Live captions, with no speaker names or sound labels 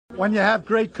When you have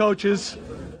great coaches,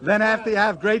 then after you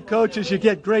have great coaches, you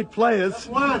get great players.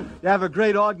 You have a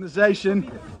great organization,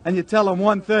 and you tell them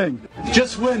one thing: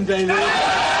 just win, baby.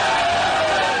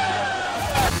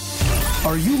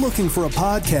 Are you looking for a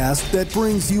podcast that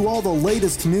brings you all the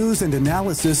latest news and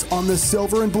analysis on the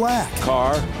Silver and Black?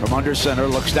 Carr from under center,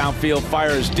 looks downfield,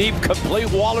 fires deep, complete.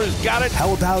 Waller's got it.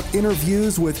 How about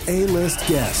interviews with A-list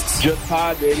guests? Just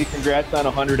Pod, baby. Congrats on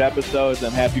 100 episodes.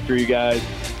 I'm happy for you guys.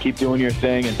 Keep doing your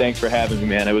thing, and thanks for having me,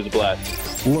 man. It was a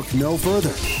blast. Look no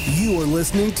further. You are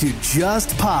listening to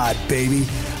Just Pod, baby,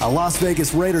 a Las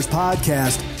Vegas Raiders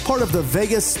podcast, part of the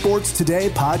Vegas Sports Today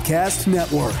podcast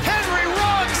network. Henry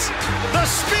runs, the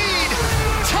speed,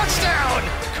 touchdown,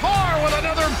 Carr with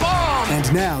another bomb.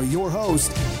 And now your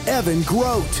host, Evan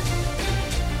Grote.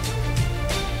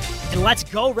 And let's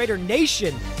go, Raider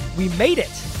Nation. We made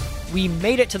it. We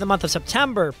made it to the month of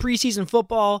September. Preseason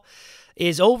football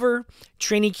is over.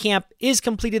 Training camp is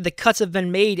completed. The cuts have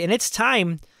been made, and it's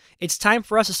time. It's time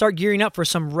for us to start gearing up for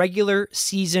some regular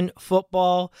season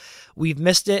football. We've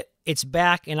missed it. It's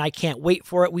back, and I can't wait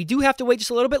for it. We do have to wait just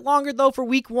a little bit longer, though, for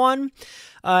week one,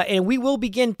 and we will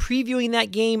begin previewing that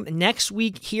game next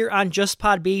week here on Just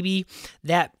Pod Baby,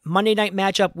 that Monday night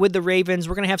matchup with the Ravens.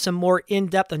 We're going to have some more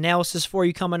in-depth analysis for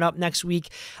you coming up next week.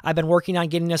 I've been working on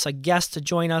getting us a guest to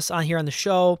join us on here on the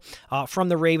show from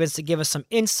the Ravens to give us some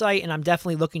insight, and I'm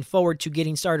definitely looking forward to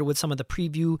getting started with some of the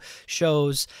preview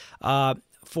shows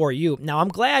for you. Now, I'm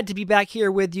glad to be back here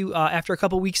with you after a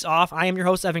couple weeks off. I am your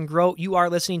host, Evan Grote. You are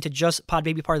listening to Just Pod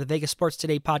Baby, part of the Vegas Sports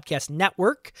Today podcast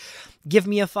network. Give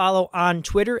me a follow on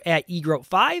Twitter at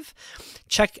eGrote5.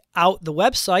 Check out the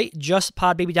website,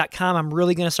 justpodbaby.com. I'm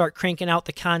really going to start cranking out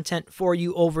the content for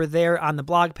you over there on the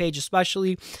blog page,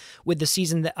 especially with the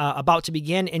season about to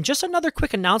begin. And just another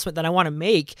quick announcement that I want to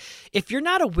make. If you're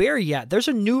not aware yet, there's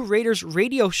a new Raiders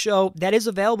radio show that is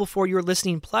available for your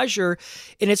listening pleasure,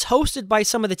 and it's hosted by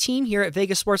some of the team here at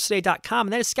VegasSportsToday.com,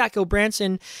 and that is Scott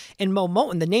Gilbranson and Mo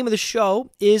Moton. The name of the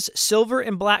show is Silver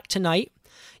and Black Tonight.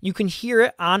 You can hear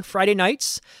it on Friday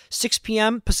nights, 6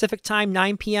 p.m. Pacific time,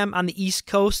 9 p.m. on the East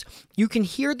Coast. You can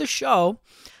hear the show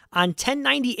on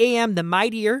 1090 a.m. The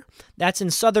Mightier, that's in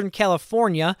Southern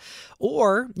California,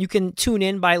 or you can tune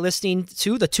in by listening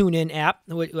to the TuneIn app.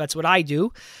 That's what I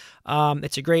do.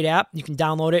 It's a great app. You can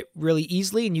download it really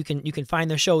easily, and you can find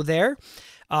the show there.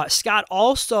 Scott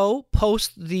also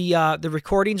posts the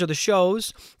recordings or the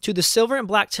shows to the Silver and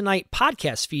Black Tonight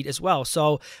podcast feed as well.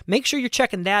 So make sure you're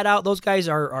checking that out. Those guys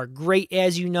are great,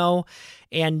 as you know,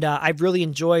 and I've really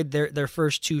enjoyed their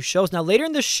first two shows. Now, later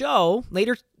in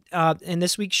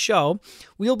this week's show,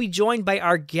 we'll be joined by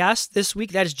our guest this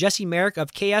week. That is Jesse Merrick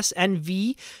of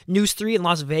KSNV News 3 in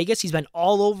Las Vegas. He's been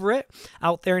all over it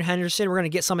out there in Henderson. We're going to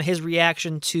get some of his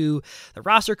reaction to the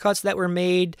roster cuts that were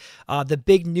made, the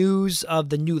big news of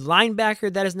the new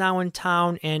linebacker that is now in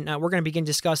town, and we're going to begin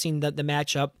discussing the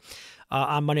matchup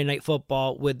on Monday Night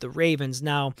Football with the Ravens.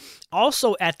 Now,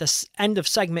 also at the end of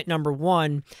segment number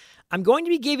 1, I'm going to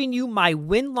be giving you my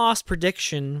win-loss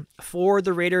prediction for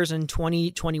the Raiders in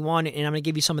 2021, and I'm going to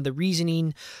give you some of the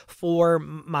reasoning for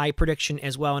my prediction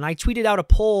as well. And I tweeted out a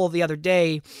poll the other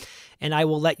day, and I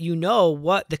will let you know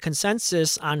what the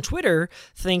consensus on Twitter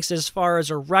thinks as far as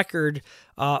a record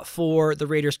for the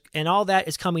Raiders. And all that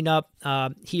is coming up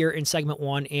here in segment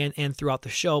 1 and throughout the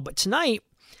show. But tonight,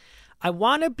 I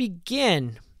want to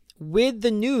begin with the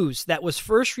news that was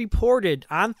first reported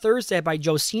on Thursday by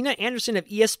Josina Anderson of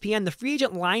ESPN, the free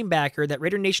agent linebacker that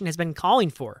Raider Nation has been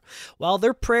calling for. Well,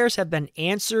 their prayers have been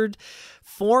answered.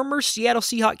 Former Seattle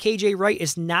Seahawk KJ Wright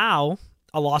is now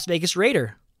a Las Vegas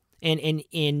Raider, and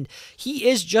he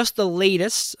is just the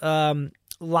latest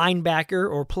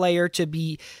linebacker or player to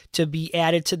be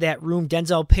added to that room.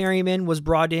 Denzel Perryman was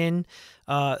brought in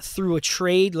through a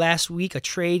trade last week, a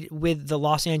trade with the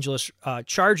Los Angeles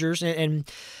Chargers, and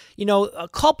you know, a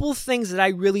couple things that I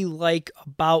really like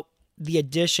about the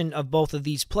addition of both of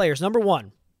these players. Number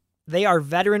one, they are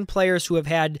veteran players who have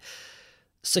had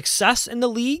success in the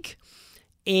league.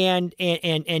 And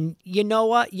you know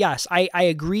what? Yes, I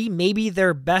agree. Maybe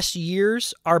their best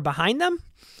years are behind them.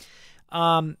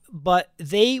 But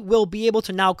they will be able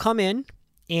to now come in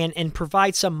and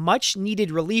provide some much needed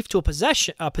relief to a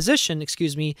position,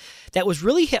 that was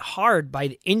really hit hard by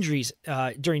the injuries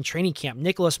during training camp.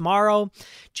 Nicholas Morrow,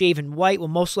 Javen White will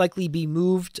most likely be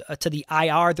moved to the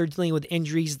IR. They're dealing with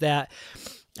injuries that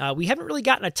we haven't really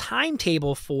gotten a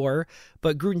timetable for,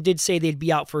 but Gruden did say they'd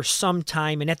be out for some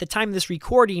time. And at the time of this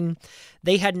recording,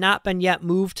 they had not been yet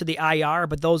moved to the IR,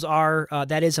 but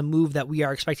that is a move that we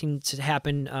are expecting to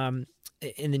happen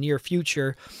in the near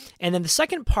future. And then the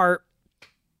second part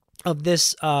of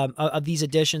this of these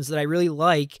additions that I really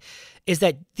like is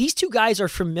that these two guys are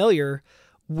familiar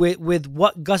with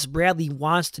what Gus Bradley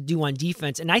wants to do on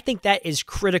defense, and I think that is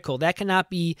critical. That cannot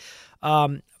be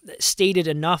stated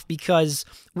enough, because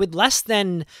with less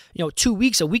than 2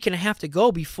 weeks, a week and a half to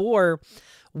go before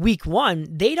week one,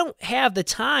 they don't have the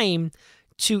time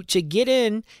to get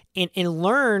in and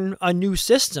learn a new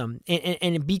system.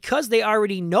 And because they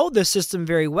already know the system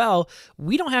very well,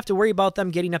 we don't have to worry about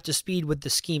them getting up to speed with the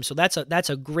scheme. So that's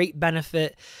a great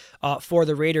benefit for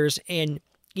the Raiders. And,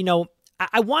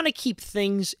 I want to keep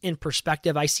things in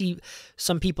perspective. I see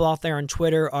some people out there on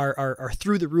Twitter are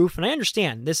through the roof, and I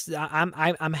understand this.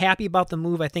 I'm happy about the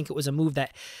move. I think it was a move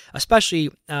that, especially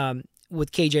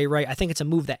with KJ Wright, I think it's a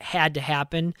move that had to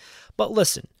happen. But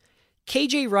listen,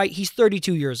 KJ Wright, he's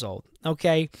 32 years old,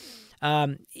 okay?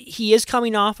 He is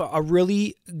coming off a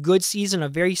really good season, a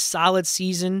very solid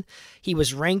season. He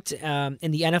was ranked in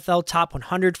the NFL top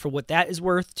 100 for what that is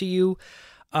worth to you.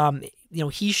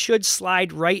 He should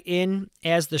slide right in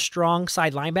as the strong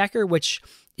side linebacker, which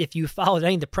if you followed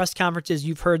any of the press conferences,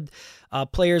 you've heard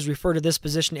players refer to this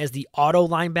position as the auto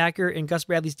linebacker in Gus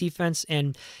Bradley's defense.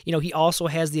 And, he also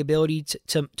has the ability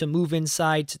to move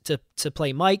inside to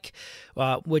play Mike,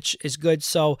 which is good.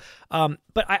 So,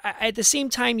 but I at the same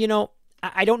time,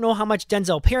 I don't know how much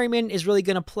Denzel Perryman is really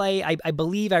going to play. I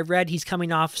believe I read he's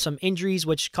coming off some injuries,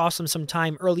 which cost him some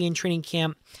time early in training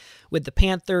camp with the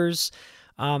Panthers.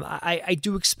 I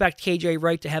do expect KJ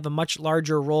Wright to have a much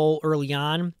larger role early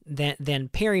on than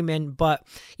Perryman, but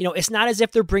it's not as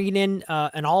if they're bringing in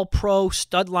an all-pro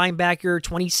stud linebacker,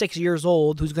 26 years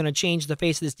old, who's going to change the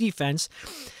face of this defense.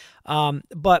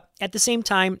 But at the same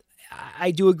time,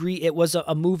 I do agree it was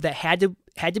a move that had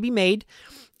to be made,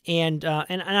 and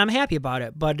I'm happy about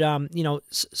it. But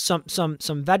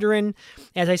some veteran,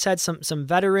 as I said, some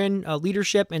veteran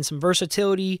leadership and some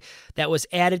versatility that was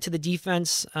added to the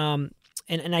defense.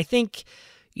 And I think,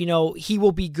 he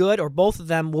will be good, or both of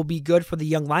them will be good for the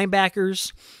young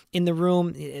linebackers in the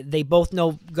room. They both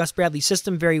know Gus Bradley's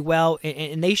system very well,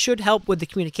 and they should help with the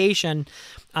communication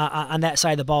on that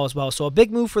side of the ball as well. So a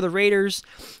big move for the Raiders.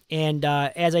 And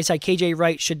as I said, KJ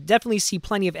Wright should definitely see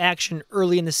plenty of action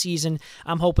early in the season.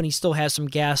 I'm hoping he still has some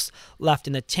gas left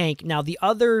in the tank. Now, the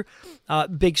other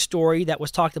big story that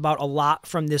was talked about a lot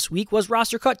from this week was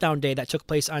roster cutdown day that took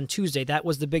place on Tuesday. That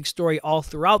was the big story all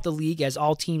throughout the league, as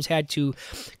all teams had to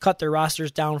cut their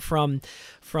rosters down from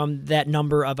that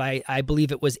number of, I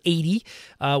believe it was 80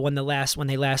 when they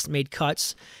last made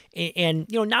cuts. And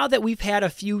now that we've had a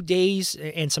few days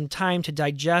and some time to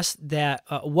digest that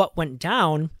what went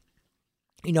down,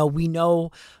 we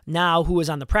know now who is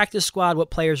on the practice squad, what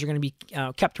players are going to be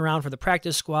kept around for the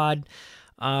practice squad.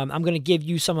 I'm going to give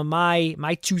you some of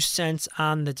my 2 cents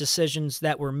on the decisions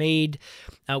that were made.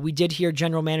 We did hear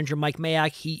General Manager Mike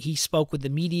Mayock. He spoke with the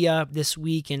media this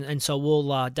week, and so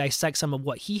we'll dissect some of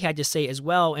what he had to say as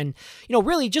well. And,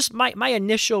 really just my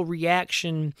initial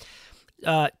reaction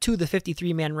to the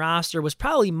 53-man roster was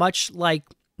probably much like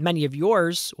many of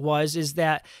yours is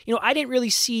that, I didn't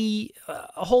really see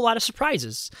a whole lot of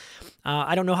surprises.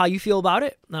 I don't know how you feel about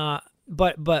it.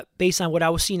 But based on what I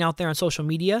was seeing out there on social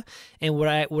media and what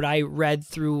I read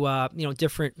through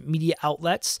different media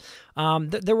outlets,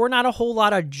 there were not a whole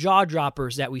lot of jaw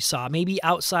droppers that we saw. Maybe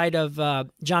outside of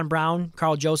John Brown,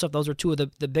 Carl Joseph, those are two of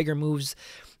the bigger moves.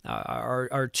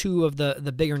 Are two of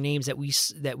the bigger names that we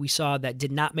saw that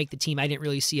did not make the team. I didn't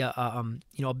really see a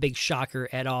big shocker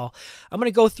at all. I'm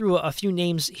going to go through a few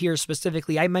names here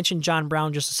specifically. I mentioned John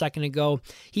Brown just a second ago.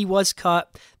 He was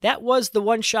cut. That was the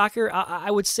one shocker.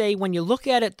 I would say when you look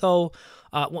at it though,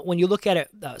 when you look at it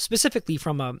specifically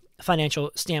from a financial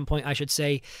standpoint, I should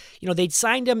say, they'd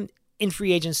signed him in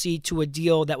free agency to a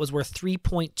deal that was worth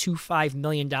 $3.25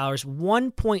 million,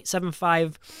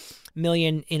 $1.75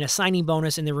 million in a signing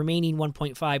bonus, and the remaining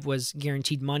 1.5 was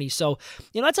guaranteed money. So,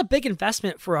 that's a big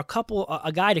investment for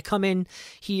a guy to come in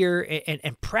here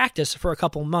and practice for a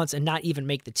couple months and not even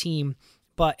make the team.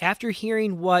 But after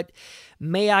hearing what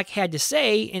Mayock had to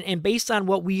say, and based on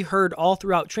what we heard all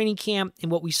throughout training camp and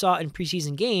what we saw in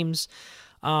preseason games,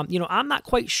 I'm not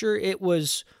quite sure it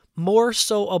was more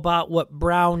so about what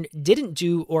Brown didn't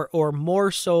do or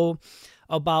more so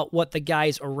about what the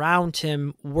guys around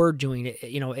him were doing.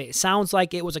 It sounds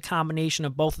like it was a combination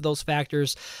of both of those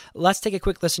factors. Let's take a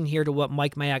quick listen here to what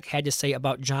Mike Mayock had to say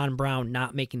about John Brown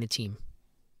not making the team.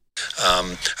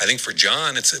 I think for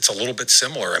John, it's a little bit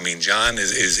similar. I mean, John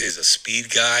is a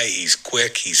speed guy. He's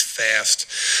quick. He's fast.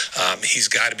 He's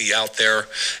got to be out there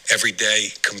every day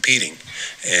competing.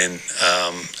 And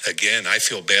again, I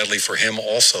feel badly for him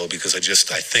also, because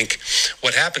I think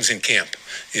what happens in camp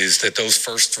is that those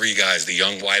first three guys, the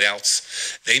young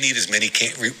wideouts, they need as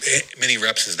many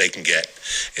reps as they can get.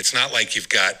 It's not like you've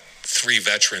got three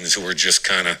veterans who are just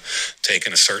kind of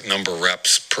taking a certain number of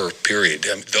reps per period.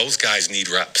 I mean, those guys need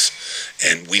reps,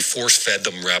 and we force-fed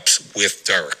them reps with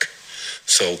Derek.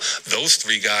 So those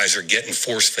three guys are getting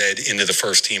force-fed into the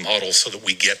first-team huddle so that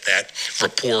we get that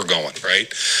rapport going,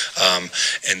 right?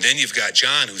 And then you've got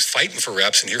John, who's fighting for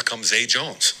reps, and here comes Zay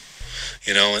Jones.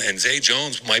 And Zay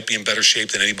Jones might be in better shape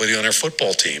than anybody on our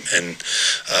football team.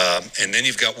 And then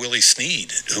you've got Willie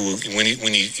Snead, who, when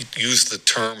you use the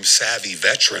term savvy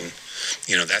veteran,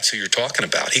 that's who you're talking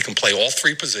about. He can play all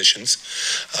three positions.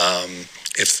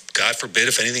 If, God forbid,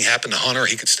 if anything happened to Hunter,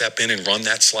 he could step in and run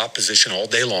that slot position all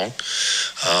day long.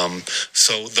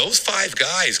 So those five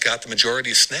guys got the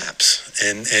majority of snaps.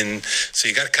 And so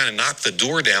you got to kind of knock the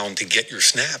door down to get your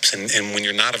snaps. And when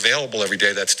you're not available every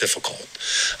day, that's difficult.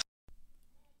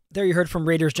 There you heard from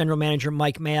Raiders general manager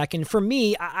Mike Mayock. And for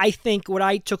me, I think what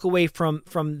I took away from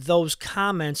those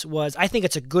comments was, I think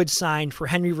it's a good sign for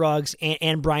Henry Ruggs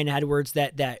and Bryan Edwards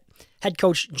that head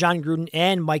coach Jon Gruden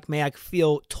and Mike Mayock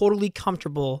feel totally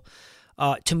comfortable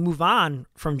to move on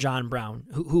from John Brown,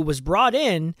 who was brought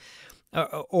in,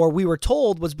 or we were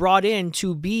told was brought in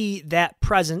to be that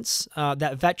presence,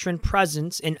 that veteran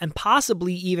presence, and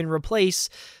possibly even replace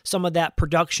some of that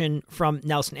production from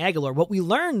Nelson Agholor. What we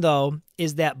learned, though,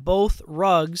 is that both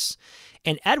Ruggs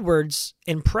and Edwards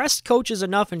impressed coaches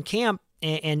enough in camp,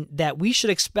 and that we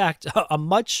should expect a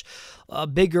much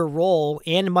bigger role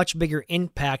and a much bigger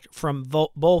impact from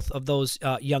both of those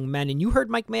young men. And you heard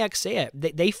Mike Mayock say it.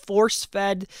 They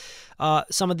force-fed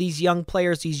some of these young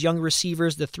players, these young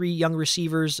receivers, the three young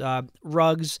receivers,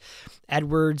 Ruggs,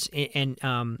 Edwards, and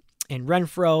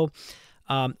Renfrow,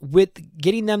 with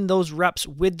getting them those reps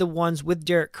with the ones with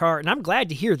Derek Carr. And I'm glad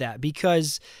to hear that,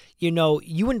 because,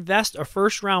 you invest a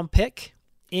first-round pick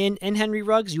in Henry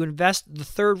Ruggs, you invest the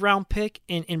third-round pick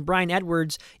in Bryan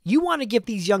Edwards. You want to give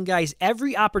these young guys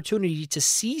every opportunity to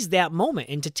seize that moment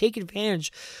and to take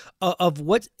advantage of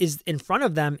what is in front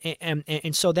of them.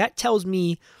 And so that tells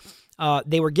me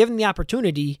they were given the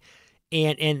opportunity,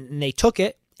 and they took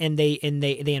it, and they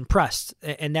impressed,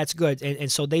 and that's good.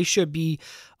 And so they should be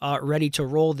ready to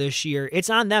roll this year. It's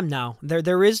on them now.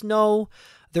 There's no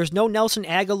Nelson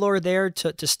Agholor there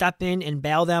to step in and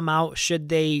bail them out should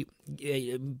they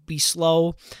be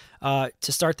slow to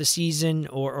start the season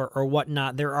or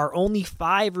whatnot. There are only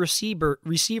 5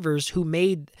 receivers who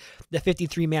made the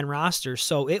 53-man roster,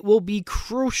 so it will be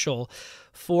crucial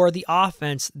for the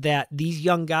offense that these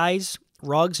young guys,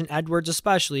 Ruggs and Edwards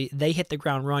especially, they hit the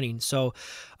ground running. So,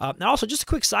 and also just a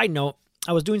quick side note,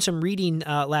 I was doing some reading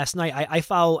last night. I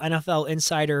follow NFL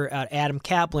insider Adam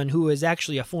Kaplan, who is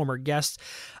actually a former guest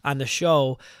on the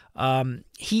show.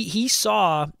 He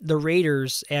saw the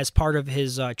Raiders as part of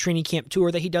his training camp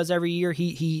tour that he does every year.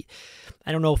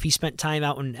 I don't know if he spent time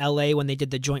out in LA when they did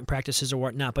the joint practices or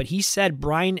whatnot, but he said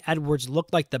Bryan Edwards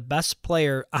looked like the best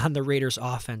player on the Raiders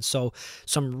offense. So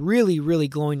some really, really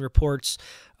glowing reports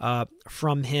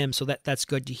from him. So that's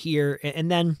good to hear.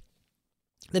 And then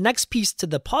the next piece to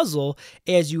the puzzle,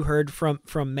 as you heard from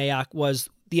Mayock, was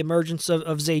the emergence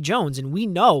of Zay Jones. And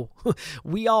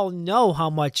we all know how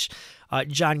much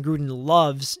Jon Gruden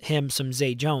loves him some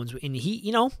Zay Jones. And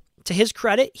he, to his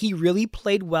credit, he really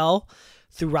played well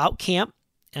throughout camp.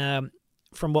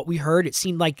 From what we heard, it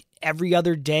seemed like every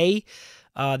other day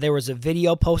there was a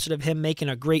video posted of him making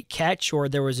a great catch, or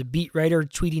there was a beat writer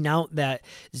tweeting out that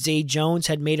Zay Jones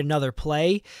had made another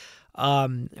play.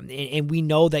 And we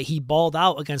know that he balled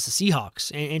out against the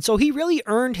Seahawks. And so he really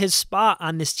earned his spot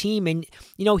on this team. And,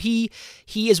 he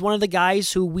is one of the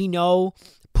guys who we know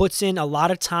puts in a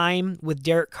lot of time with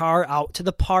Derek Carr out to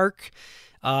the park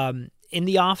in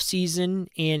the offseason.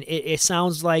 And it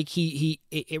sounds like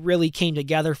it really came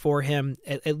together for him,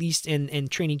 at least in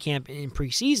training camp and in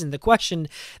preseason. The question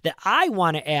that I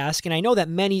want to ask, and I know that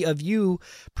many of you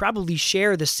probably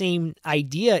share the same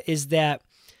idea, is that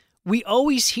we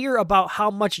always hear about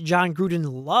how much Jon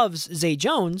Gruden loves Zay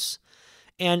Jones.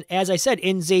 And as I said,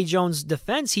 in Zay Jones'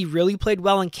 defense, he really played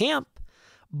well in camp.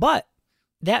 But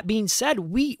that being said,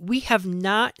 we have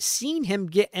not seen him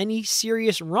get any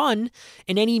serious run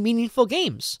in any meaningful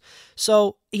games.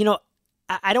 So,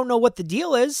 I don't know what the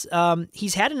deal is.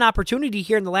 He's had an opportunity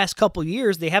here in the last couple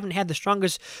years. They haven't had the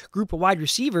strongest group of wide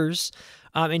receivers,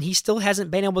 and he still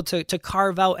hasn't been able to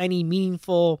carve out any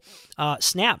meaningful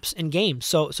snaps in games.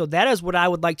 So that is what I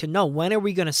would like to know. When are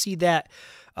we going to see that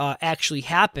actually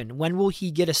happen? When will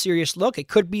he get a serious look? It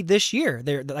could be this year.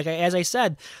 As I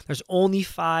said, there's only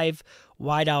 5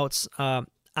 wideouts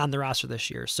on the roster this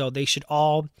year, so they should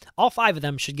all 5 of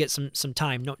them should get some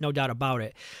time, no doubt about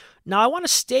it. Now I want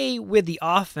to stay with the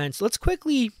offense. I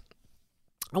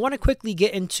want to quickly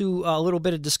get into a little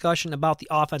bit of discussion about the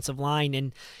offensive line,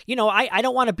 and I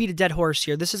don't want to beat a dead horse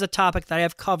here. This is a topic that I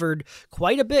have covered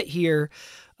quite a bit here,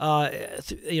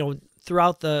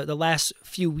 throughout the last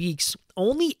few weeks.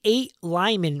 Only 8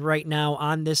 linemen right now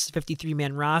on this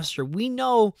 53-man roster. We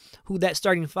know who that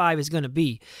starting 5 is going to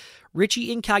be.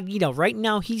 Richie Incognito, right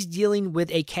now he's dealing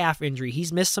with a calf injury.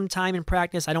 He's missed some time in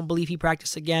practice. I don't believe he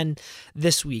practiced again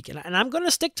this week. And I'm going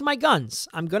to stick to my guns.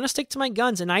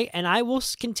 And I will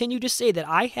continue to say that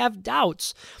I have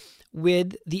doubts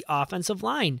with the offensive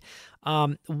line.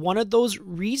 One of those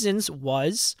reasons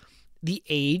was the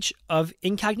age of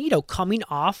Incognito, coming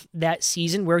off that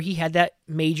season where he had that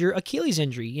major Achilles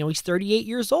injury. He's 38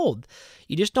 years old.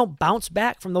 You just don't bounce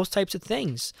back from those types of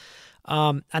things.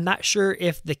 I'm not sure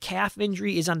if the calf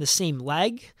injury is on the same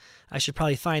leg. I should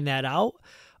probably find that out.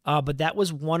 But that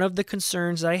was one of the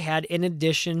concerns that I had, in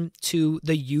addition to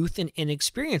the youth and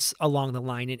inexperience along the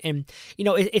line. And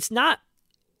it's not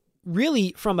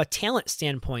really from a talent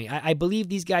standpoint. I believe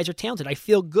these guys are talented. I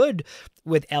feel good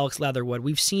with Alex Leatherwood.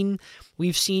 We've seen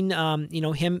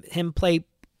him play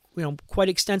quite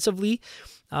extensively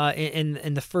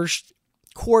in the first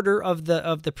quarter of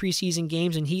the preseason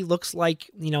games, and he looks like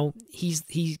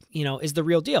he is the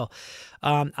real deal.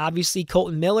 Obviously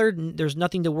Colton Miller, there's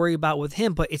nothing to worry about with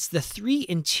him, but it's the 3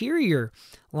 interior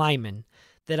linemen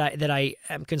that I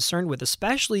am concerned with,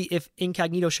 especially if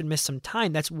Incognito should miss some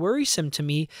time. That's worrisome to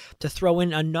me, to throw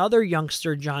in another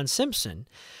youngster, John Simpson.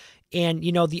 And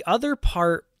the other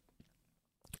part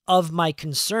of my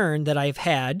concern that I've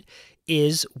had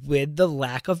is with the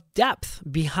lack of depth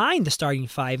behind the starting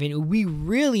 5. And we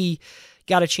really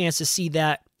got a chance to see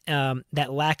that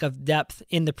lack of depth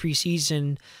in the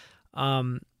preseason.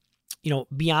 Beyond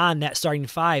that starting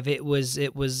 5, it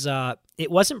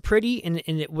wasn't pretty, and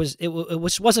it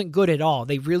wasn't good at all.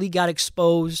 They really got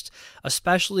exposed,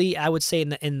 especially I would say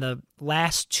in the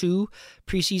last 2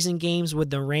 preseason games with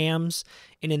the Rams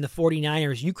and in the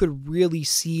 49ers. You could really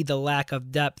see the lack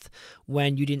of depth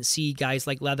when you didn't see guys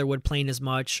like Leatherwood playing as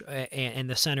much and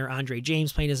the center Andre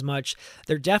James playing as much.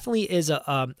 There definitely is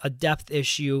a depth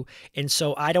issue, and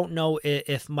so I don't know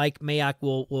if Mike Mayock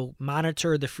will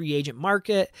monitor the free agent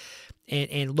market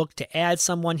and look to add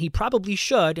someone. He probably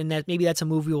should, and that's a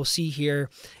move we will see here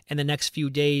in the next few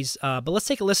days. But let's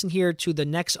take a listen here to the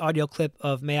next audio clip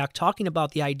of Mayock talking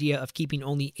about the idea of keeping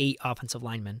only 8 offensive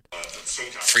linemen.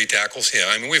 3 tackles, yeah.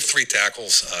 I mean, we have 3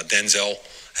 tackles. Denzel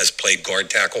has played guard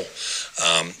tackle.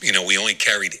 We only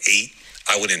carried 8.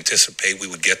 I would anticipate we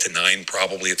would get to 9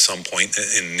 probably at some point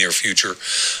in the near future.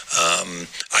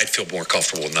 I'd feel more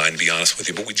comfortable with 9, to be honest with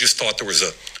you. But we just thought there was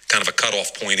a kind of a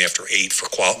cutoff point after 8 for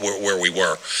where we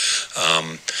were.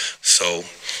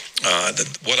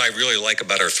 What I really like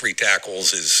about our 3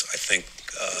 tackles is I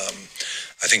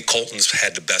think Colton's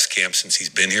had the best camp since he's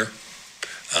been here.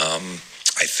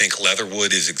 I think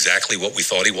Leatherwood is exactly what we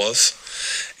thought he was.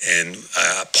 And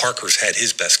Parker's had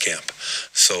his best camp.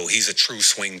 So he's a true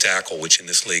swing tackle, which in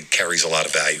this league carries a lot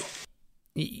of value.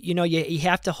 You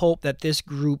have to hope that this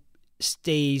group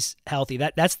stays healthy.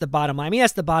 That's the bottom line. I mean,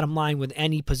 that's the bottom line with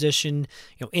any position,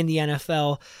 in the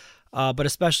NFL. But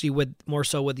especially more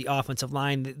so with the offensive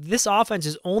line. This offense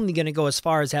is only going to go as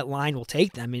far as that line will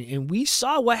take them. And we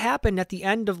saw what happened at the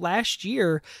end of last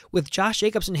year with Josh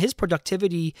Jacobs and his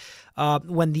productivity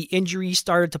when the injuries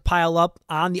started to pile up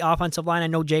on the offensive line. I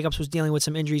know Jacobs was dealing with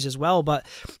some injuries as well, but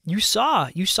you saw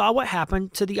what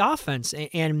happened to the offense.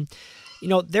 And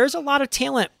there's a lot of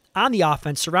talent on the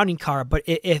offense surrounding Carr, but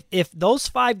if those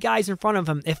 5 guys in front of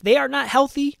him, if they are not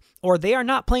healthy or they are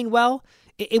not playing well,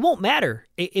 it won't matter.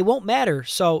 It won't matter.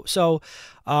 So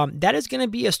that is going to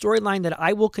be a storyline that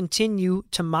I will continue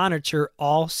to monitor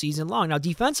all season long. Now,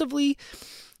 defensively,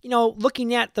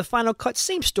 looking at the final cut,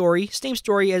 same story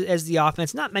as the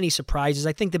offense. Not many surprises.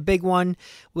 I think the big one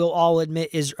we'll all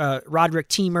admit is Roderick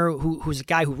Teamer, who's a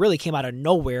guy who really came out of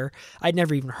nowhere. I'd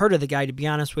never even heard of the guy, to be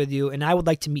honest with you, and I would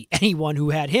like to meet anyone who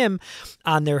had him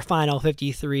on their final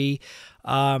 53.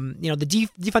 The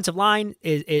defensive line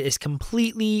is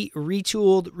completely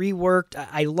retooled, reworked.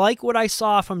 I like what I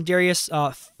saw from Darius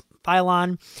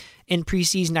Philon in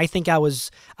preseason. I think I was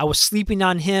sleeping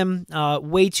on him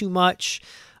way too much.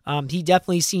 He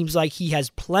definitely seems like he has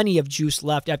plenty of juice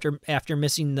left after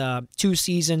missing 2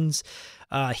 seasons.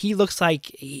 He looks like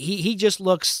he just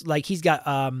looks like he's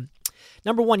got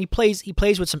number one, he plays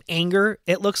with some anger,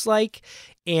 it looks like,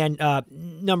 and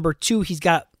number 2, he's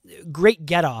got great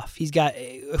get off. He's got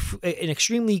an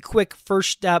extremely quick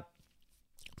first step.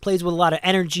 Plays with a lot of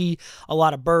energy, a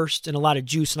lot of burst, and a lot of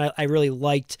juice, and I really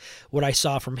liked what I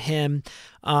saw from him.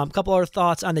 A couple other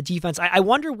thoughts on the defense. I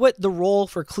wonder what the role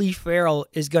for Clelin Ferrell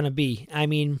is going to be. I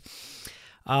mean,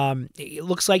 it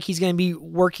looks like he's going to be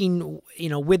working,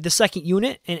 with the second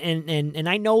unit, and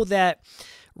I know that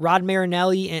Rod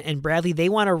Marinelli and Bradley, they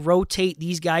want to rotate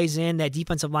these guys in, that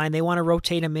defensive line. They want to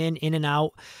rotate them in and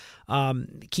out.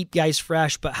 Keep guys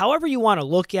fresh, but however you want to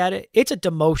look at it, it's a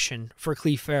demotion for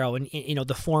Clelin Ferrell and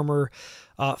the former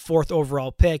 4th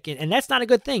overall pick, and that's not a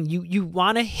good thing. You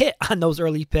want to hit on those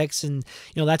early picks, and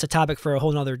that's a topic for a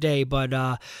whole nother day. But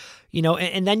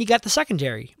and then you got the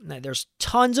secondary. There's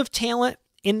tons of talent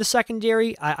in the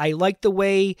secondary. I like the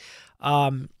way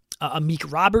Amik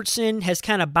Robertson has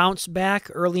kind of bounced back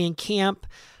early in camp.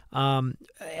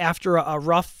 After a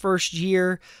rough first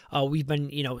year, we've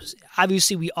been,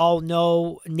 obviously we all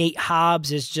know Nate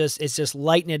Hobbs is just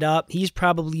lighting it up. He's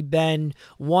probably been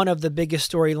one of the biggest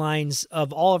storylines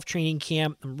of all of training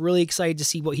camp. I'm really excited to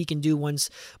see what he can do once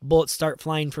bullets start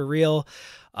flying for real.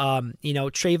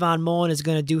 Trayvon Mullen is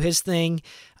going to do his thing.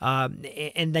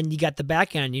 And then you got the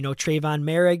back end, Trayvon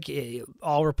Merrick,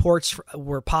 all reports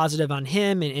were positive on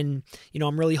him. And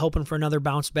I'm really hoping for another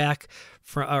bounce back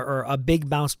or a big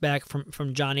bounce back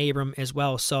from John Abram as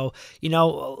well. So,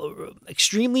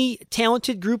 extremely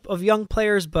talented group of young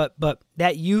players, but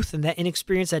that youth and that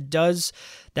inexperience that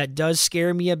does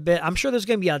scare me a bit. I'm sure there's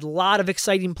going to be a lot of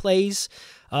exciting plays,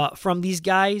 from these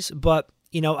guys, but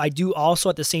I do also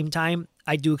at the same time,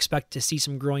 I do expect to see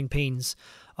some growing pains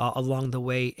along the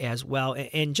way as well.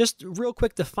 And just real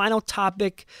quick, the final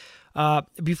topic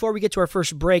before we get to our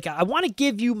first break, I want to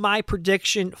give you my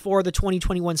prediction for the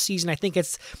 2021 season. I think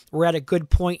we're at a good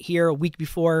point here, a week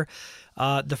before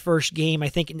the first game. I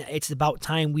think it's about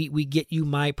time we get you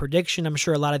my prediction. I'm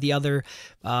sure a lot of the other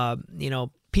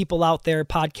people out there,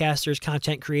 podcasters,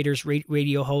 content creators,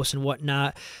 radio hosts and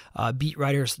whatnot, beat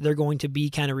writers, they're going to be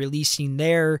kind of releasing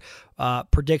their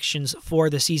predictions for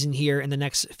the season here in the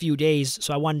next few days.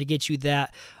 So I wanted to get you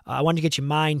that. I wanted to get you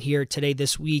mine here today,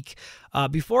 this week.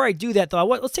 Before I do that, though,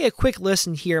 let's take a quick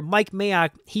listen here. Mike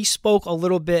Mayock, he spoke a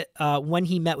little bit when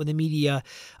he met with the media.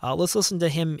 Let's listen to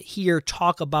him here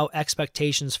talk about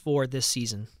expectations for this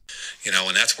season.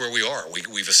 And that's where we are.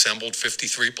 We've assembled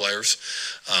 53 players.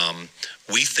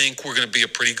 We think we're going to be a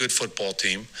pretty good football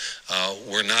team.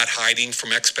 We're not hiding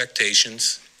from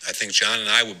expectations. I think John and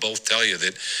I would both tell you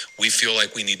that we feel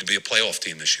like we need to be a playoff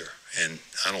team this year. And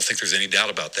I don't think there's any doubt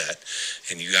about that.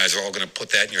 And you guys are all going to put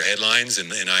that in your headlines,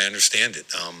 and I understand it.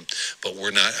 But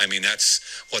we're not. I mean,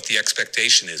 that's what the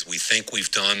expectation is. We think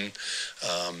we've done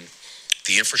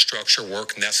the infrastructure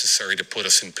work necessary to put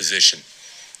us in position.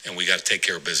 And we got to take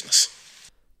care of business.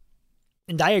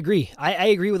 And I agree. I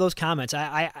agree with those comments.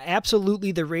 I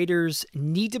absolutely, the Raiders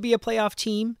need to be a playoff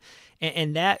team,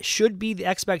 and that should be the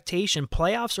expectation,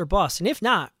 playoffs or bust. And if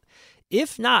not,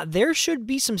 there should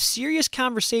be some serious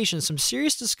conversations, some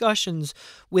serious discussions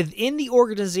within the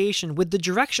organization with the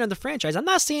direction of the franchise. I'm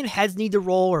not saying heads need to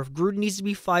roll or if Gruden needs to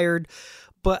be fired,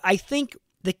 but I think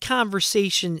the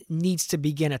conversation needs to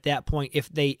begin at that point if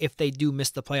they do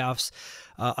miss the playoffs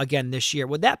again this year.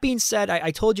 With that being said, I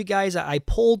told you guys I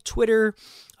polled Twitter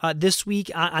this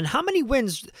week on how many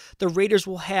wins the Raiders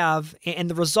will have, and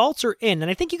the results are in.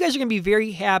 And I think you guys are going to be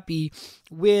very happy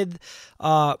with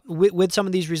some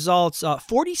of these results.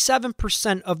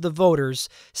 47% of the voters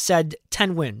said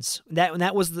 10 wins.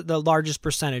 That was the largest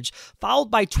percentage, followed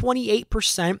by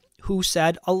 28% who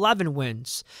said 11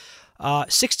 wins.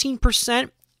 16%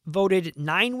 voted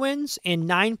 9 wins and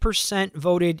 9%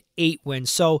 voted 8 wins.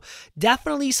 So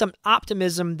definitely some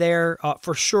optimism there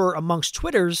for sure amongst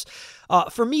Twitters.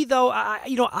 For me though,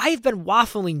 I've been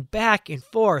waffling back and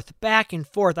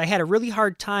forth. I had a really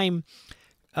hard time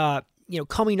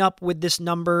coming up with this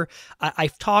number.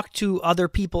 I've talked to other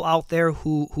people out there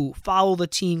who follow the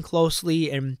team closely,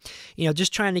 and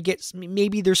just trying to get,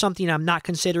 maybe there's something I'm not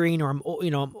considering, or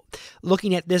I'm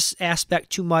looking at this aspect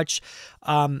too much.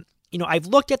 I've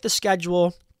looked at the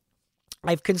schedule.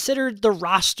 I've considered the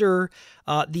roster,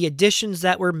 the additions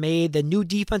that were made, the new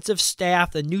defensive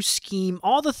staff, the new scheme,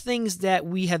 all the things that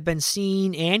we have been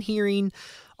seeing and hearing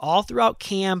all throughout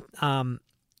camp.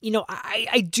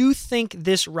 I do think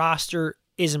this roster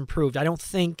is improved. I don't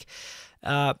think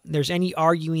there's any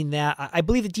arguing that. I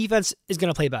believe the defense is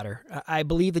going to play better. I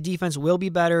believe the defense will be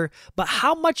better, but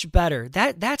how much better?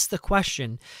 That's the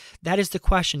question. That is the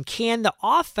question. Can the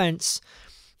offense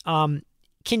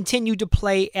continue to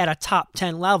play at a top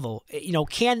 10 level?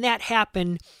 Can that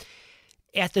happen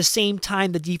at the same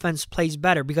time the defense plays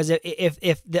better? Because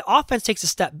if the offense takes a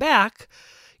step back,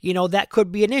 that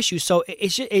could be an issue. So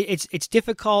it's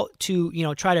difficult to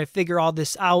try to figure all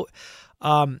this out.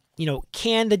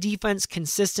 Can the defense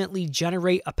consistently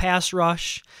generate a pass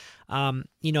rush? I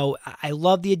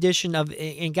love the addition of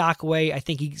Ngakoue. I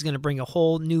think he's going to bring a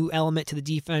whole new element to the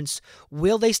defense.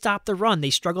 Will they stop the run? They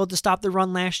struggled to stop the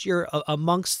run last year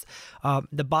amongst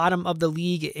the bottom of the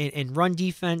league in run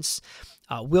defense.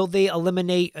 Will they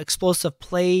eliminate explosive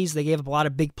plays? They gave up a lot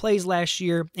of big plays last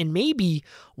year. And maybe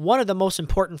one of the most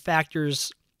important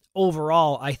factors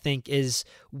overall, I think, is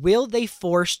will they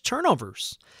force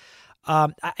turnovers?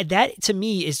 That to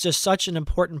me is just such an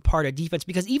important part of defense,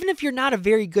 because even if you're not a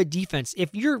very good defense,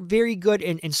 if you're very good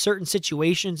in certain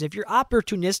situations, if you're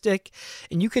opportunistic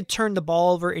and you could turn the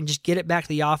ball over and just get it back to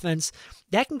the offense,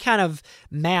 that can kind of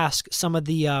mask some of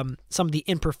the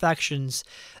imperfections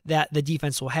that the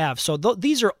defense will have. So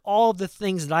these are all the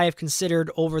things that I have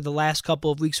considered over the last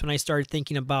couple of weeks when I started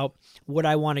thinking about what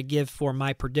I want to give for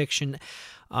my prediction.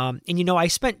 I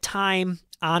spent time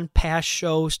on past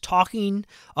shows talking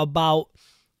about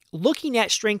looking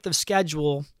at strength of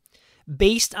schedule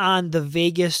based on the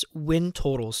Vegas win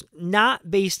totals, not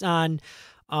based on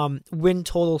win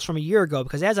totals from a year ago,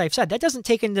 because as I've said, that doesn't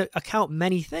take into account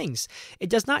many things. It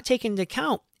does not take into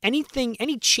account any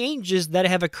changes that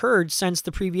have occurred since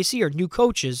the previous year, new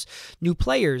coaches, new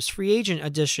players, free agent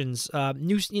additions,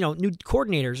 new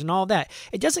coordinators and all that.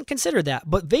 It doesn't consider that,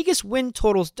 but Vegas win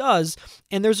totals does,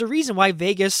 and there's a reason why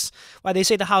they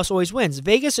say the house always wins.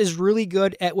 Vegas is really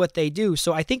good at what they do,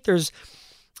 so I think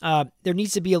there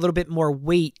needs to be a little bit more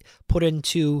weight put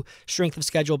into strength of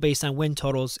schedule based on win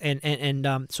totals.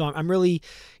 So I'm really,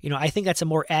 I think that's a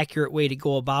more accurate way to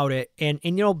go about it. And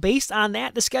based on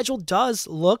that, the schedule does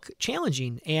look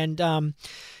challenging. And,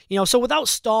 so without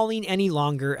stalling any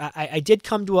longer, I did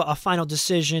come to a final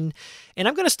decision, and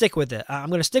I'm going to stick with it. I'm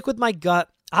going to stick with my gut.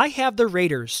 I have the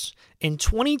Raiders in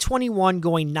 2021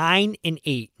 going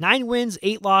 9-8, 9 wins,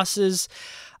 8 losses.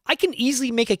 I can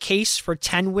easily make a case for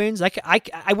 10 wins.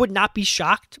 I would not be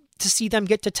shocked to see them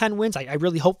get to 10 wins. I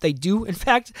really hope they do. In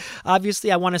fact,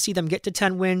 obviously, I want to see them get to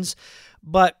 10 wins.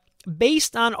 But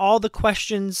based on all the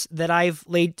questions that I've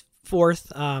laid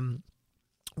forth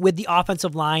with the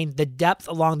offensive line, the depth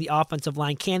along the offensive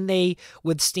line, can they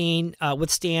withstand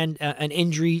an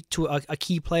injury to a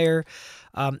key player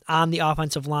on the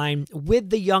offensive line?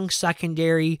 With the young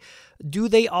secondary, do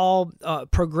they all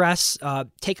progress,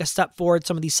 take a step forward,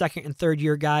 some of these second and third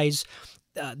year guys?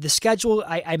 The schedule,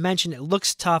 I mentioned, it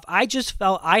looks tough. I just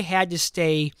felt I had to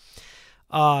stay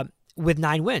with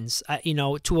 9 wins,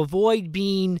 to avoid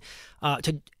being,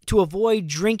 to avoid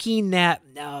drinking that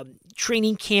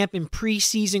training camp and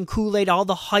preseason Kool-Aid, all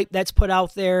the hype that's put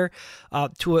out there,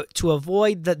 to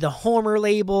avoid the homer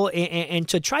label and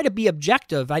to try to be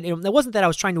objective. It wasn't that I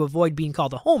was trying to avoid being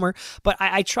called a homer, but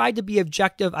I tried to be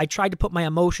objective. I tried to put my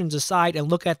emotions aside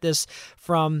and look at this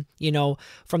from the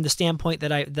standpoint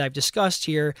that I've discussed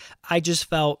here. I just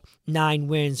felt 9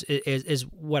 wins is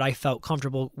what I felt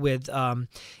comfortable with, and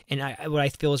what I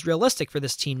feel is realistic for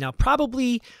this team. Now,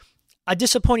 probably a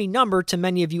disappointing number to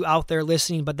many of you out there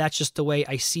listening, but that's just the way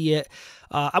I see it.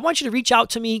 I want you to reach out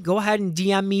to me. Go ahead and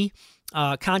DM me.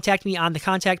 Contact me on the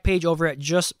contact page over at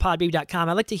justpodbaby.com.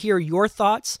 I'd like to hear your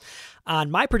thoughts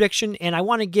on my prediction, and I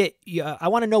want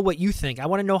to know what you think. I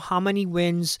want to know how many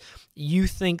wins you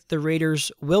think the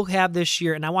Raiders will have this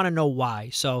year, and I want to know why.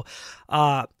 So,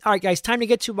 all right, guys, time to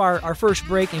get to our first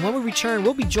break, and when we return,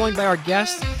 we'll be joined by our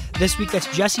guest this week.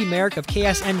 That's Jesse Merrick of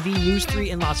KSNV News 3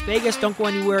 in Las Vegas. Don't go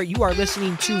anywhere. You are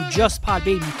listening to Just Pod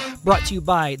Baby, brought to you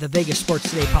by the Vegas Sports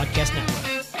Today Podcast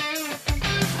Network.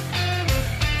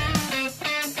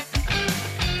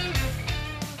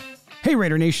 Hey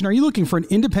Raider Nation, are you looking for an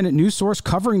independent news source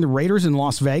covering the Raiders in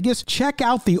Las Vegas? Check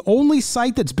out the only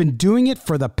site that's been doing it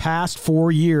for the past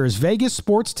 4 years,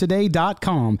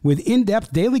 VegasSportsToday.com. With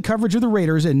in-depth daily coverage of the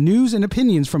Raiders and news and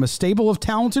opinions from a stable of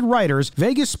talented writers,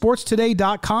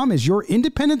 VegasSportsToday.com is your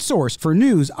independent source for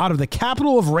news out of the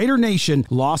capital of Raider Nation,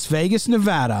 Las Vegas,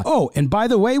 Nevada. Oh, and by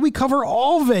the way, we cover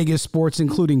all Vegas sports,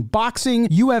 including boxing,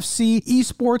 UFC,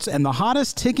 esports, and the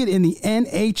hottest ticket in the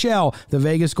NHL, the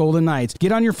Vegas Golden Knights.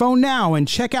 Get on your phone now and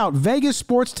check out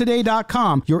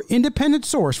VegasSportsToday.com, your independent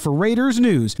source for Raiders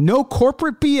news. No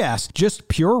corporate BS, just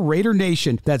pure Raider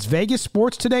Nation. That's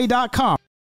VegasSportsToday.com.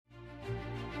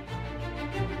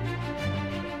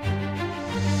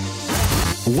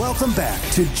 Welcome back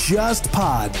to Just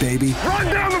Pod, baby. Run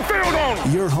down the field on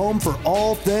him! Your home for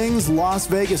all things Las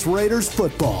Vegas Raiders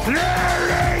football.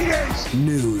 Yeah, Raiders!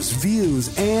 News,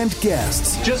 views, and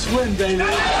guests. Just win, baby.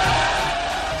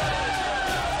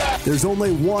 There's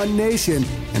only one nation,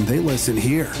 and they listen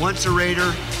here. Once a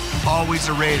Raider, always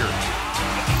a Raider.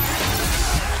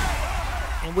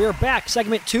 And we're back.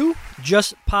 Segment 2,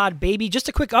 Just Pod, baby. Just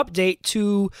a quick update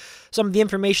to some of the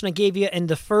information I gave you in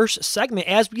the first segment.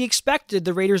 As we expected,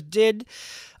 the Raiders did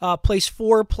place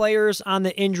 4 players on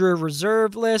the injured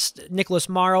reserve list: Nicholas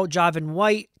Morrow, Javin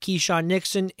White, Keyshawn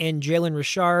Nixon, and Jalen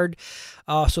Richard.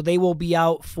 So they will be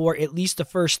out for at least the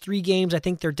first 3 games. I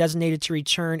think they're designated to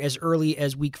return as early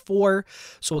as week 4,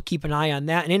 so we'll keep an eye on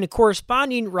that. And in a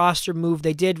corresponding roster move,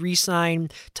 they did re-sign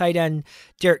tight end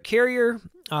Derek Carrier.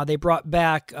 They brought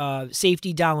back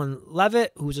safety Dallin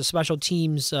Levitt, who's a special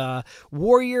teams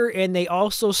warrior, and they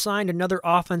also signed another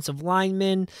offensive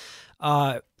lineman,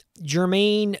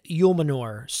 Jermaine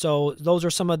Ulmanor. So those are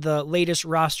some of the latest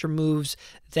roster moves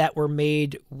that were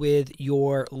made with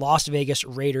your Las Vegas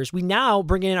Raiders. We now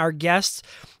bring in our guests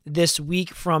this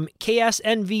week from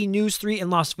KSNV News 3 in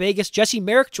Las Vegas. Jesse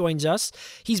Merrick joins us.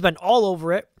 He's been all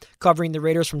over it, covering the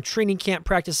Raiders from training camp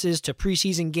practices to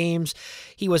preseason games.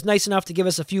 He was nice enough to give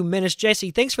us a few minutes.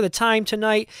 Jesse, thanks for the time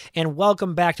tonight, and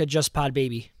welcome back to Just Pod,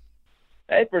 baby.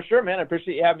 Hey, for sure, man. I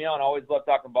appreciate you having me on. Always love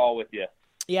talking ball with you.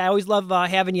 Yeah, I always love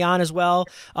having you on as well.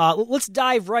 Let's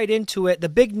dive right into it. The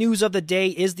big news of the day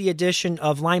is the addition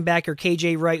of linebacker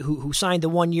KJ Wright, who signed the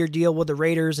 1-year deal with the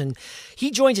Raiders, and he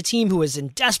joins a team who is in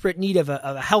desperate need of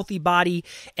a healthy body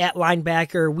at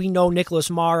linebacker. We know Nicholas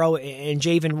Morrow and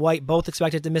Javin White both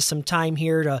expected to miss some time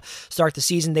here to start the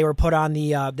season. They were put on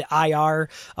the IR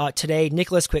today.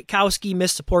 Nicholas Kwiatkowski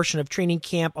missed a portion of training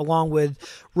camp along with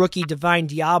rookie Divine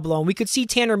Diablo, and we could see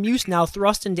Tanner Muse now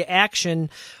thrust into action,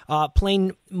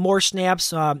 playing more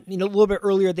snaps, a little bit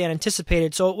earlier than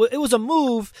anticipated. So it was a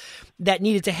move that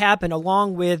needed to happen,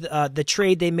 along with the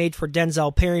trade they made for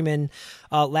Denzel Perryman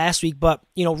last week. But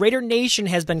Raider Nation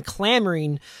has been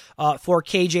clamoring for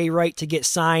KJ Wright to get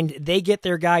signed. They get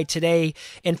their guy today,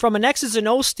 and from an X's and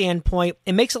O's standpoint,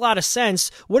 it makes a lot of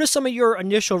sense. What is some of your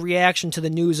initial reaction to the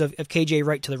news of KJ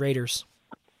Wright to the Raiders?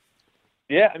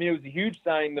 Yeah, I mean, it was a huge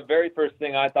signing. The very first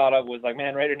thing I thought of was like,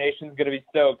 man, Raider Nation's going to be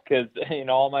stoked because,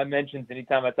 all my mentions,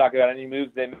 anytime I talk about any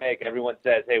moves they make, everyone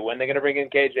says, hey, when are they going to bring in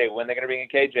KJ? When are they going to bring in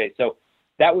KJ? So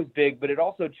that was big, but it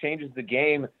also changes the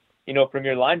game, from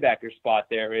your linebacker spot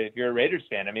there if you're a Raiders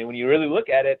fan. I mean, when you really look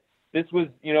at it, this was,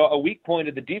 a weak point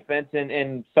of the defense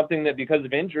and something that because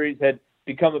of injuries had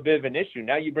become a bit of an issue.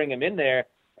 Now you bring him in there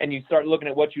and you start looking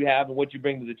at what you have and what you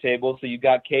bring to the table. So you've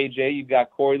got KJ, you've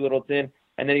got Corey Littleton,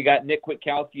 and then you got Nick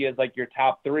Kwiatkowski as like your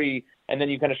top 3, and then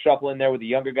you kind of shuffle in there with the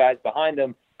younger guys behind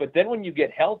them. But then when you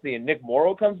get healthy and Nick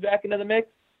Morrow comes back into the mix,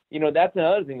 that's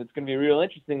another thing that's going to be real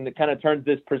interesting that kind of turns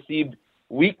this perceived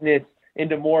weakness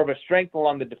into more of a strength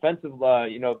along the defensive,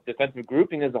 defensive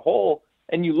grouping as a whole.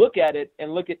 And you look at it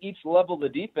and look at each level of the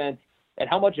defense and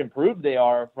how much improved they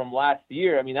are from last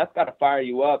year. I mean, that's got to fire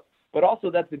you up. But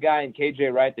also that's the guy in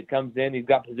KJ Wright that comes in. He's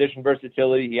got position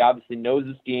versatility. He obviously knows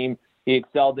the scheme. He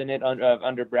excelled in it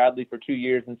under Bradley for 2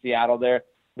 years in Seattle there.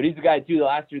 But he's the guy, too,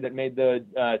 last year that made the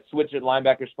switch at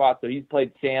linebacker spot. So he's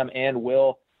played Sam and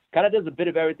Will. Kind of does a bit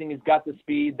of everything. He's got the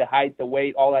speed, the height, the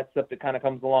weight, all that stuff that kind of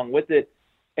comes along with it.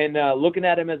 And looking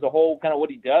at him as a whole, kind of what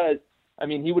he does, I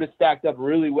mean, he would have stacked up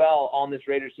really well on this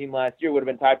Raiders team last year. Would have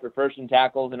been tied for first in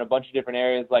tackles in a bunch of different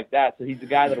areas like that. So he's the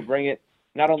guy that'll bring it,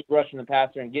 not only rushing the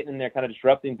passer and getting in there kind of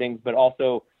disrupting things, but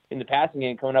also in the passing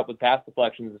game coming up with pass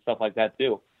deflections and stuff like that,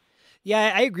 too.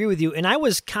 Yeah, I agree with you. And I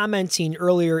was commenting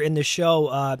earlier in the show,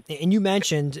 and you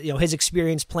mentioned his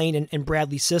experience playing in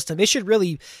Bradley's system. It should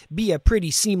really be a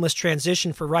pretty seamless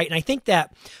transition for Wright. And I think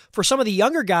that for some of the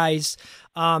younger guys,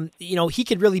 he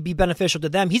could really be beneficial to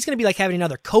them. He's going to be like having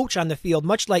another coach on the field,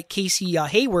 much like Casey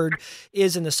Hayward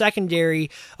is in the secondary.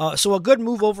 So a good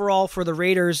move overall for the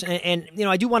Raiders. And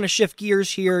I do want to shift gears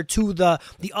here to the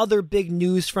other big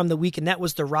news from the week, and that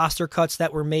was the roster cuts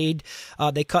that were made.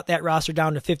 They cut that roster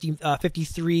down to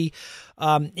 53.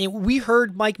 And we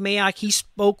heard Mike Mayock. He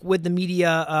spoke with the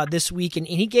media this week, and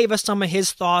he gave us some of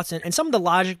his thoughts and some of the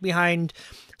logic behind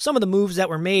some of the moves that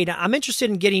were made. I'm interested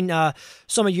in getting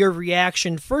some of your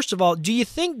reaction. First of all, do you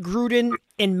think Gruden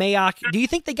and Mayock, do you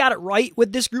think they got it right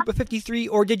with this group of 53,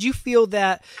 or did you feel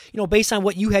that, based on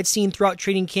what you had seen throughout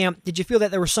training camp, did you feel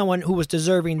that there was someone who was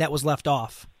deserving that was left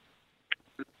off?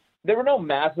 There were no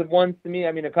massive ones to me.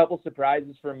 I mean, a couple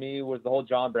surprises for me was the whole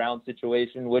John Brown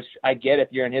situation, which I get if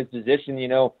you're in his position,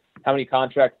 how many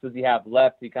contracts does he have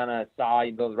left? He kind of saw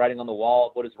the writing on the wall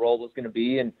of what his role was going to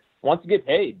be. And wants to get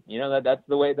paid. That's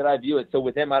the way that I view it. So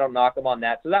with him, I don't knock him on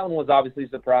that. So that one was obviously a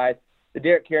surprise. The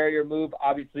Derek Carrier move,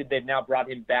 obviously they've now brought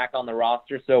him back on the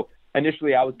roster. So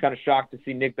initially I was kind of shocked to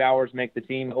see Nick Bowers make the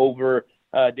team over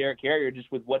Derek Carrier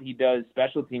just with what he does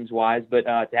special teams wise. But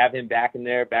to have him back in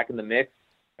there, back in the mix,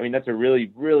 I mean, that's a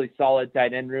really, really solid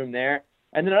tight end room there.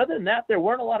 And then other than that, there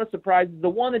weren't a lot of surprises. The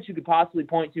one that you could possibly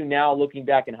point to now, looking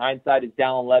back in hindsight, is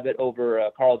Dallin Leavitt over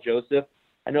Carl Joseph.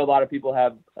 I know a lot of people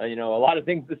have, a lot of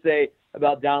things to say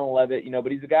about Dallin Leavitt,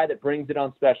 but he's a guy that brings it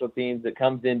on special teams, that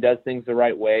comes in, does things the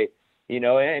right way,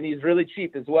 and he's really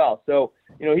cheap as well. So,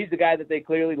 he's the guy that they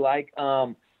clearly like.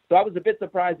 So I was a bit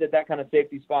surprised at that kind of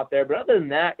safety spot there. But other than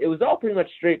that, it was all pretty much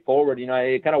straightforward.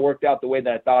 It kind of worked out the way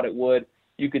that I thought it would.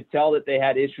 You could tell that they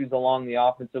had issues along the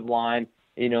offensive line,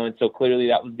 and so clearly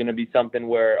that was going to be something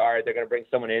where, all right, they're going to bring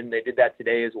someone in. They did that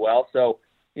today as well. So,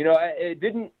 it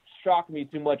didn't shock me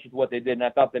too much with what they did, and I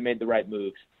thought they made the right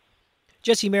moves.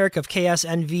 Jesse Merrick of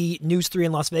KSNV News 3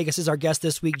 in Las Vegas is our guest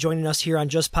this week, joining us here on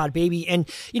Just Pod Baby. And,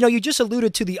 you just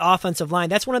alluded to the offensive line.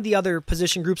 That's one of the other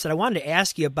position groups that I wanted to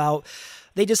ask you about.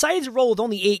 They decided to roll with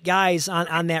only 8 guys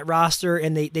on that roster,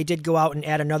 and they did go out and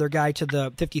add another guy to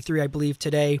the 53, I believe,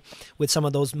 today with some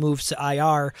of those moves to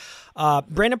IR.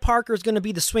 Brandon Parker is going to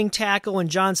be the swing tackle, and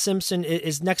John Simpson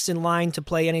is next in line to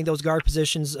play any of those guard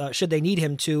positions should they need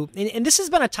him to. And this has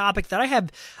been a topic that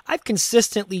I've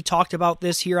consistently talked about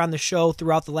this here on the show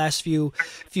throughout the last few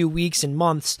weeks and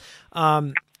months.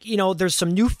 There's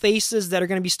some new faces that are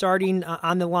going to be starting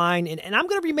on the line, and I'm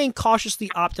going to remain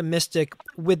cautiously optimistic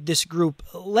with this group.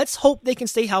 Let's hope they can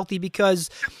stay healthy because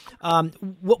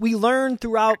what we learned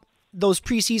throughout those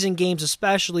preseason games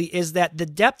especially is that the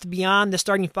depth beyond the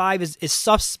starting 5 is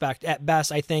suspect at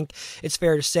best, I think it's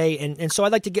fair to say. And so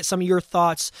I'd like to get some of your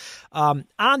thoughts on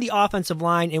the offensive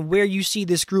line and where you see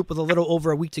this group with a little over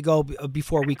a week to go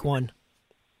before week 1.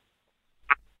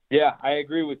 Yeah, I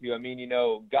agree with you. I mean,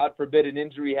 God forbid an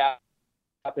injury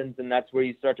happens, and that's where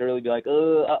you start to really be like,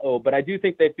 uh-oh. But I do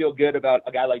think they feel good about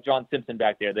a guy like John Simpson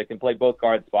back there that can play both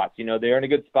guard spots. They're in a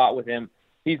good spot with him.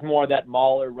 He's more that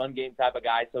mauler, run game type of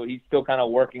guy, so he's still kind of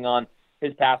working on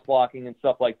his pass blocking and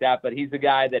stuff like that. But he's a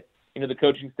guy that, the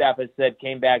coaching staff has said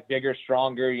came back bigger,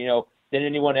 stronger, than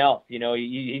anyone else.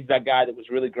 He's that guy that was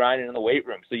really grinding in the weight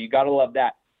room. So you got to love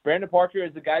that. Brandon Parker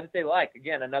is the guy that they like.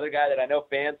 Again, another guy that I know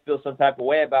fans feel some type of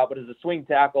way about, but as a swing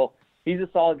tackle, he's a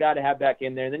solid guy to have back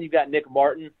in there. And then you've got Nick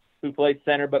Martin, who plays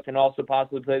center but can also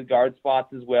possibly play the guard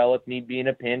spots as well if need be in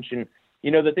a pinch. And,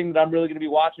 the thing that I'm really going to be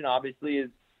watching, obviously,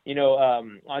 is,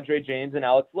 Andre James and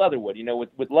Alex Leatherwood.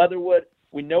 With Leatherwood,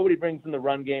 we know what he brings in the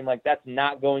run game. Like, that's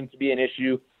not going to be an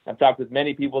issue. I've talked with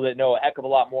many people that know a heck of a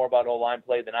lot more about O-line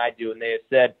play than I do, and they have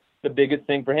said the biggest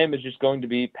thing for him is just going to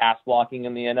be pass blocking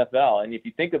in the NFL. And if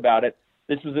you think about it,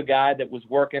 this was a guy that was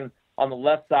working on the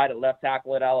left side at left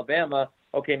tackle at Alabama.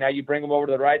 Okay, now you bring him over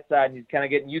to the right side, and he's kind of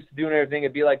getting used to doing everything.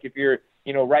 It'd be like if you're,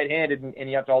 right-handed and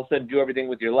you have to all of a sudden do everything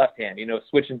with your left hand,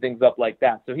 switching things up like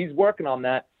that. So he's working on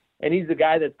that, and he's the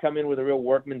guy that's come in with a real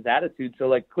workman's attitude.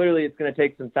 So, clearly it's going to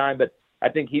take some time, but I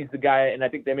think he's the guy, and I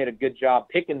think they made a good job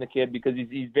picking the kid because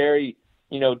he's very –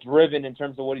 driven in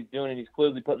terms of what he's doing, and he's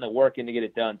clearly putting the work in to get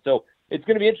it done. So it's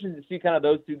going to be interesting to see kind of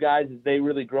those two guys as they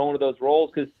really grow into those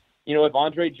roles because, if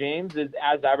Andre James is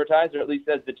as advertised, or at least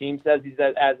as the team says he's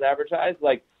as advertised,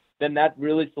 then that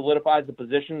really solidifies the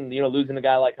position, losing a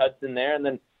guy like Hudson there. And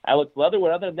then Alex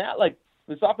Leatherwood, other than that,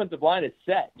 this offensive line is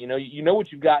set. You know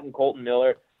what you've got in Colton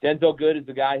Miller. Denzel Good is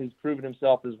the guy who's proven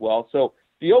himself as well. So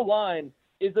the O-line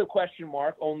is a question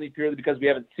mark only purely because we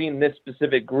haven't seen this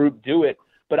specific group do it.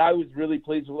 But I was really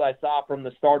pleased with what I saw from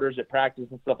the starters at practice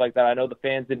and stuff like that. I know the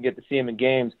fans didn't get to see them in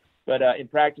games, but in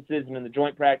practices and in the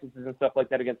joint practices and stuff like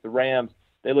that against the Rams,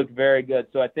 they looked very good.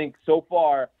 So I think so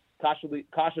far,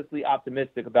 cautiously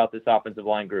optimistic about this offensive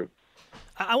line group.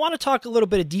 I want to talk a little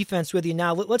bit of defense with you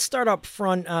now. Let's start up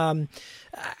front.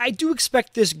 I do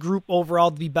expect this group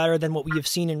overall to be better than what we have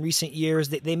seen in recent years.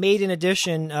 They made an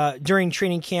addition during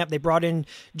training camp. They brought in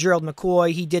Gerald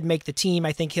McCoy. He did make the team.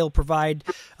 I think he'll provide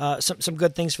some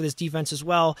good things for this defense as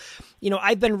well.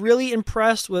 I've been really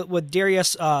impressed with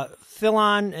Darius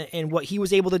Philon and what he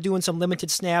was able to do in some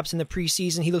limited snaps in the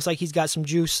preseason. He looks like he's got some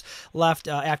juice left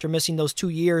after missing those 2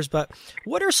 years. But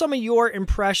what are some of your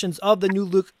impressions of the new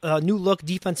look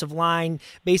defensive line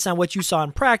based on what you saw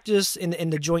in practice,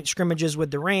 in the joint scrimmages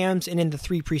with the Rams, and in the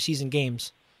 3 preseason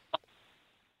games?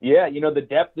 Yeah, the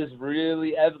depth is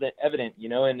really evident,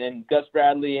 and Gus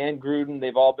Bradley and Gruden,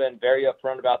 they've all been very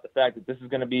upfront about the fact that this is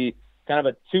going to be kind of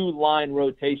a 2-line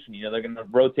rotation. They're going to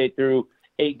rotate through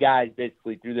 8 guys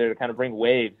basically through there to kind of bring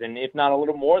waves, and if not a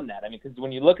little more than that. I mean, because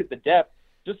when you look at the depth,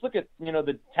 just look at,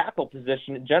 the tackle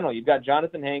position in general. You've got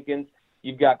Jonathan Hankins,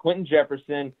 you've got Quentin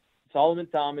Jefferson, Solomon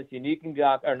Thomas, Unique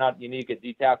Ngakoue, or not Unique at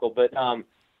D-tackle, but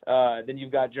then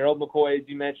you've got Gerald McCoy, as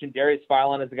you mentioned. Darius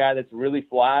Philon is a guy that's really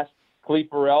flashed. Cleve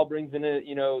Farrell brings in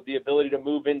the ability to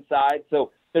move inside.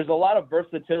 So there's a lot of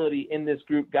versatility in this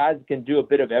group. Guys can do a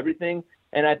bit of everything.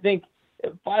 And I think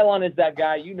Philon is that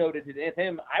guy. You noted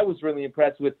him. I was really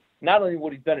impressed with not only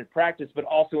what he's done in practice, but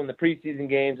also in the preseason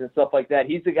games and stuff like that.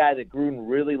 He's the guy that Gruden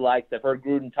really likes. I've heard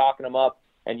Gruden talking him up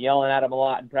and yelling at him a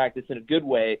lot in practice in a good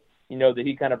way, that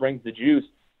he kind of brings the juice.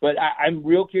 But I'm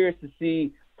real curious to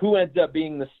see who ends up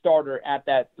being the starter at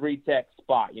that 3-tech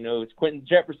spot. It's Quentin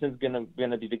Jefferson's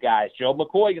gonna be the guy. Is Gerald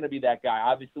McCoy going to be that guy?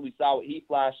 Obviously, we saw what he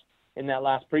flashed in that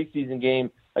last preseason game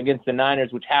against the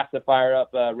Niners, which has to fire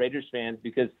up Raiders fans,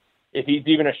 because if he's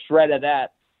even a shred of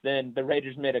that, then the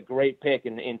Raiders made a great pick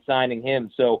in signing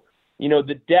him. So,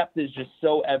 the depth is just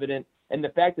so evident. And the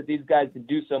fact that these guys can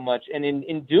do so much, and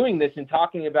in doing this and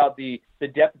talking about the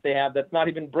depth that they have, that's not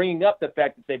even bringing up the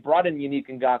fact that they brought in Unique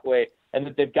Ngakoue and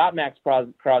that they've got Max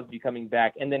Crosby coming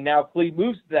back, and then now Cleve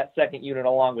moves to that second unit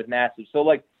along with Nassib. So,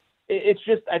 it's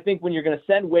just, I think when you're going to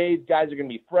send waves, guys are going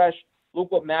to be fresh.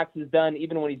 Look what Max has done,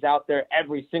 even when he's out there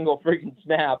every single freaking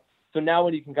snap. So now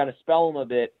when you can kind of spell him a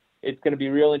bit, it's going to be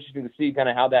real interesting to see kind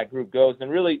of how that group goes. And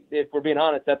really, if we're being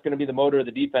honest, that's going to be the motor of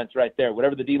the defense right there.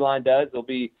 Whatever the D-line does, it'll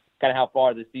be kind of how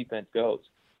far this defense goes.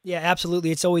 Yeah,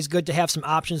 absolutely. It's always good to have some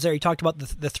options there. You talked about the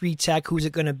 3-tech, who's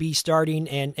it going to be starting,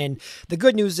 and the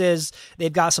good news is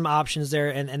they've got some options there,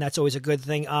 and that's always a good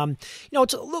thing.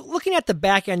 Looking at the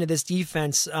back end of this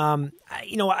defense, I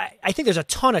think there's a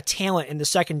ton of talent in the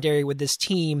secondary with this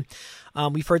team.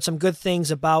 We've heard some good things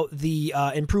about the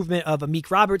improvement of Amik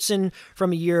Robertson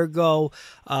from a year ago.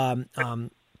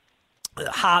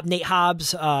 Nate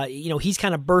Hobbs, he's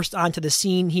kind of burst onto the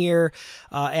scene here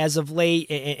as of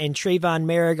late, and Trayvon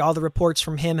Merrick, all the reports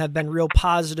from him have been real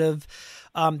positive.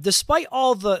 Despite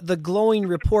all the glowing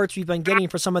reports we've been getting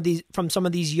from some of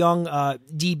these young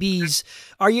DBs,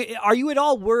 are you at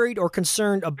all worried or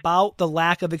concerned about the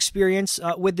lack of experience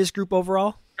with this group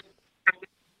overall?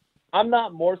 I'm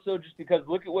not, more so just because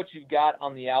look at what you've got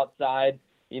on the outside.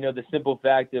 The simple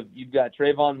fact of you've got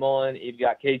Trayvon Mullen, you've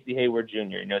got Casey Hayward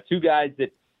Jr., two guys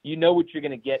that what you're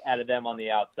going to get out of them on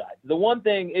the outside. The one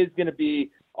thing is going to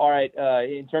be, all right,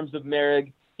 in terms of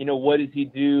Merrick, what does he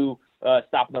do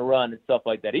stopping the run and stuff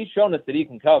like that? He's shown us that he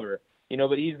can cover,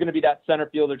 but he's going to be that center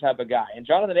fielder type of guy. And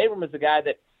Jonathan Abram is a guy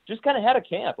that just kind of had a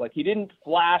camp. He didn't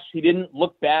flash, he didn't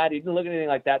look bad, he didn't look anything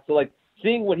like that. So,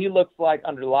 seeing what he looks like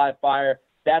under live fire,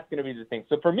 that's going to be the thing.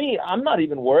 So for me, I'm not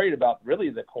even worried about really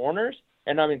the corners.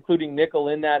 And I'm including nickel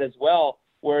in that as well,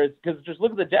 because just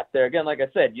look at the depth there. Again, like I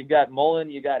said, you've got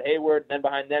Mullen, you got Hayward, and then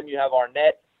behind them you have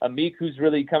Arnett, Amik, who's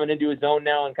really coming into his own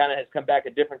now and kind of has come back a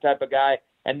different type of guy.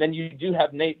 And then you do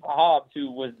have Nate Hobbs,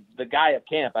 who was the guy of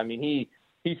camp. I mean,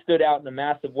 he stood out in a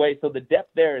massive way. So the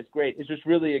depth there is great. It's just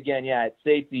really, again, at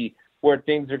safety where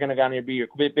things are going to be your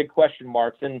big question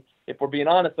marks. And if we're being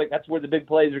honest, that's where the big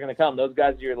plays are going to come. Those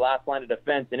guys are your last line of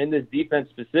defense. And in this defense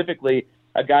specifically,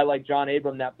 a guy like John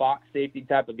Abram, that box safety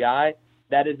type of guy,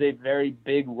 that is a very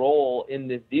big role in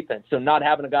this defense. So not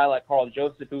having a guy like Carl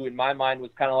Joseph, who in my mind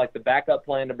was kind of like the backup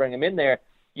plan to bring him in there,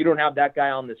 you don't have that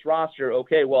guy on this roster.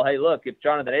 Okay, well, hey, look, if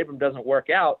Jonathan Abram doesn't work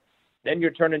out, then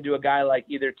you're turning to a guy like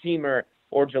either Teamer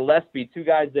or Gillespie, two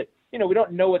guys that, we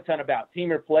don't know a ton about.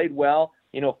 Teamer played well,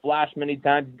 flashed many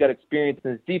times. He's got experience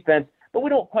in his defense, but we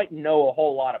don't quite know a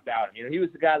whole lot about him. He was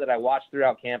the guy that I watched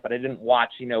throughout camp, but I didn't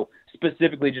watch,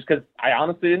 specifically just because I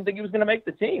honestly didn't think he was going to make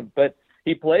the team. But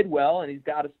he played well, and he's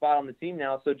got a spot on the team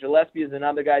now. So Gillespie is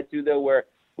another guy, too, though, where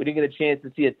we didn't get a chance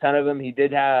to see a ton of him. He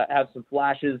did have some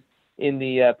flashes in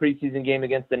the preseason game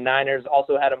against the Niners.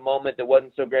 Also had a moment that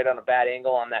wasn't so great on a bad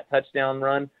angle on that touchdown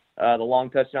run, the long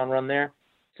touchdown run there.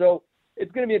 So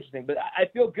it's going to be interesting. But I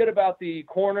feel good about the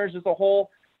corners as a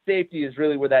whole. Safety is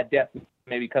really where that depth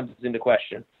maybe comes into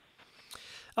question.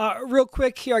 Real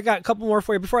quick here, I got a couple more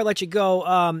for you before I let you go.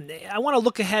 I want to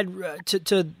look ahead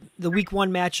to the Week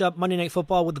 1 matchup, Monday Night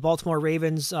Football with the Baltimore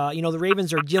Ravens. The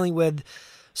Ravens are dealing with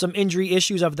some injury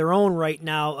issues of their own right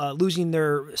now, losing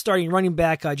their starting running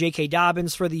back, J.K.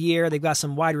 Dobbins, for the year. They've got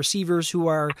some wide receivers who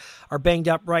are banged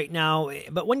up right now.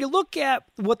 But when you look at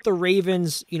what the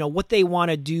Ravens, what they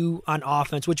want to do on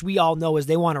offense, which we all know is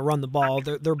they want to run the ball.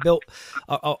 They're built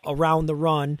around the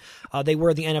run. They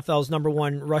were the NFL's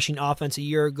 #1 rushing offense a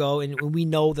year ago, and we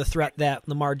know the threat that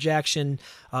Lamar Jackson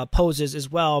poses as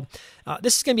well.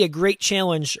 This is going to be a great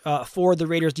challenge for the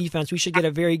Raiders defense. We should get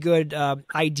a very good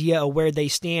idea of where they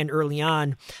stand early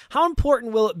on. How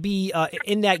important will it be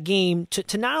in that game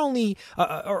to not only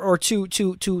or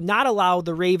to not allow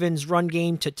the Ravens' run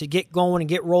game to get going and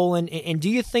get rolling? And do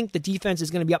you think the defense is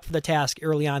going to be up for the task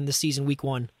early on this season, week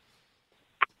 1?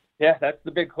 Yeah, that's the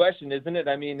big question, isn't it?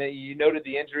 I mean, you noted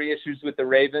the injury issues with the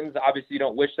Ravens. Obviously, you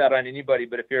don't wish that on anybody,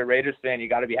 but if you're a Raiders fan, you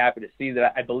got to be happy to see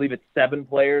that. I believe it's 7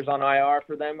 players on IR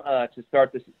for them to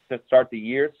start the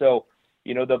year. So,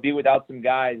 they'll be without some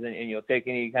guys, and you'll take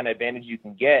any kind of advantage you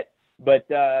can get. But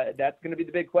that's going to be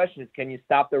the big question: is can you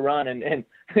stop the run? And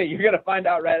you're going to find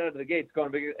out right out of the gates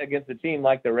going against a team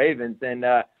like the Ravens. And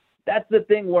that's the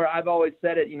thing where I've always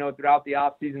said it. Throughout the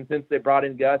offseason since they brought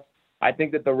in Gus. I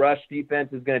think that the rush defense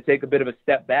is going to take a bit of a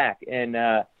step back. And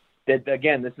that,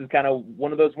 again, this is kind of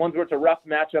one of those ones where it's a rough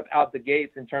matchup out the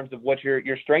gates in terms of what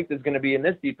your strength is going to be in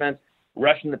this defense,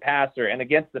 rushing the passer and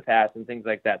against the pass and things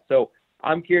like that. So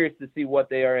I'm curious to see what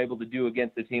they are able to do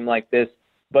against a team like this.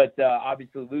 But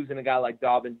obviously losing a guy like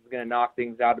Dobbins is going to knock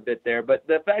things out a bit there. But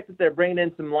the fact that they're bringing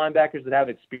in some linebackers that have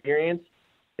experience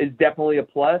is definitely a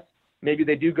plus. Maybe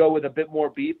they do go with a bit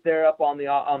more beef there up on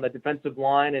the defensive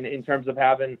line and in terms of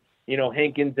having –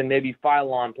 Hankins and maybe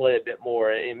Philon play a bit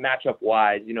more in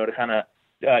matchup-wise, to kind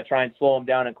of try and slow them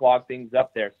down and clog things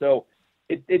up there. So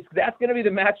that's going to be the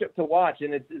matchup to watch.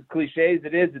 And it's as cliche as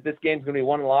it is that this game's going to be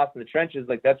won and lost in the trenches.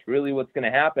 Like, that's really what's going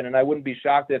to happen. And I wouldn't be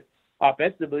shocked if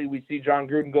offensively we see John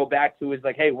Gruden go back to his,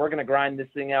 hey, we're going to grind this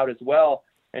thing out as well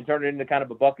and turn it into kind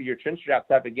of a buckle your chin strap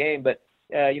type of game. But,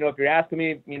 if you're asking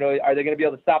me, are they going to be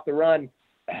able to stop the run?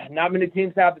 Not many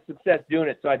teams have the success doing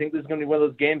it. So I think this is going to be one of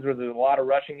those games where there's a lot of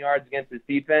rushing yards against this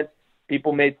defense.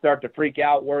 People may start to freak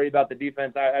out, worry about the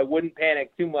defense. I wouldn't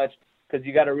panic too much because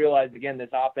you got to realize, again, this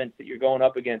offense that you're going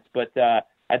up against. But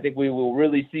I think we will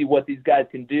really see what these guys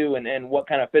can do and what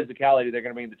kind of physicality they're going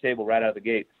to bring to the table right out of the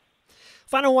gate.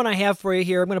 Final one I have for you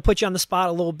here. I'm going to put you on the spot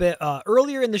a little bit.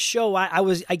 Earlier in the show,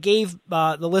 I gave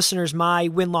the listeners my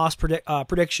win-loss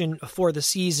prediction for the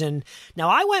season. Now,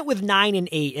 I went with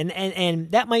 9-8,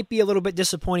 and that might be a little bit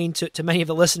disappointing to many of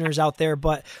the listeners out there,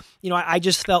 but I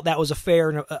just felt that was a fair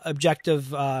and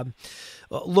objective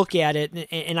look at it,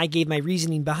 and I gave my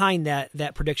reasoning behind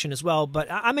that prediction as well.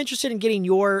 But I'm interested in getting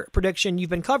your prediction. You've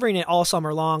been covering it all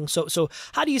summer long, so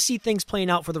how do you see things playing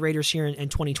out for the Raiders here in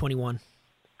 2021?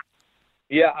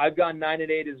 Yeah, I've gone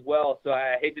 9-8 as well, so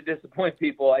I hate to disappoint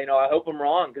people. I hope I'm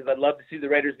wrong because I'd love to see the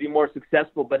Raiders be more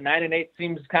successful, but 9-8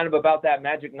 seems kind of about that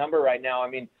magic number right now. I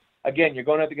mean, again, you're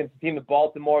going up against the team of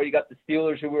Baltimore. You got the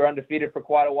Steelers, who were undefeated for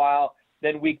quite a while.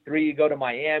 Then week 3, you go to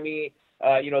Miami.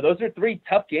 Those are 3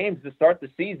 tough games to start the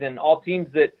season, all teams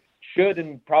that should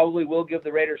and probably will give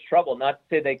the Raiders trouble. Not to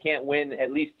say they can't win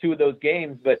at least 2 of those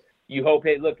games, but you hope,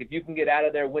 hey, look, if you can get out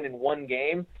of there winning 1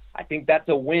 game, I think that's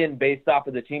a win based off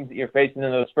of the teams that you're facing in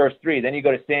those first 3. Then you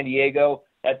go to San Diego.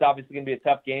 That's obviously going to be a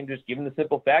tough game, just given the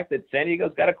simple fact that San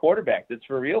Diego's got a quarterback that's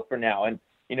for real for now. And,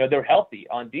 they're healthy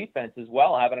on defense as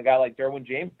well, having a guy like Derwin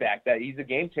James back. That he's a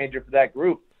game changer for that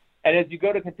group. And as you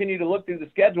go to continue to look through the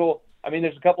schedule, I mean,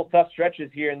 there's a couple tough stretches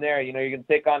here and there. You're going to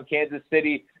take on Kansas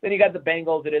City. Then you got the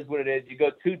Bengals. It is what it is. You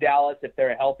go to Dallas. If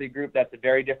they're a healthy group, that's a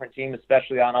very different team,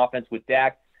 especially on offense with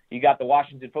Dak. You got the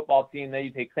Washington football team. Then you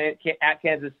take at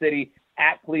Kansas City,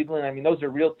 at Cleveland. I mean, those are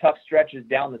real tough stretches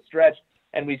down the stretch.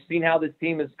 And we've seen how this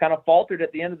team has kind of faltered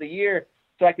at the end of the year.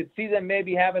 So I could see them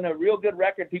maybe having a real good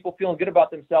record, people feeling good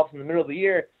about themselves in the middle of the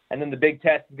year. And then the big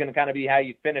test is going to kind of be how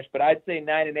you finish. But I'd say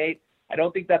 9-8. I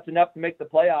don't think that's enough to make the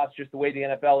playoffs just the way the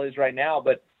NFL is right now.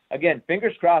 But, again,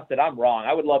 fingers crossed that I'm wrong.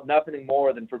 I would love nothing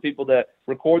more than for people to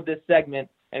record this segment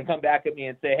and come back at me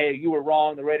and say, hey, you were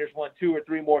wrong. The Raiders won 2 or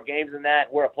 3 more games than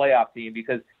that. We're a playoff team,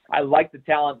 because I like the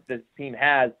talent this team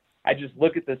has. I just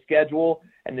look at the schedule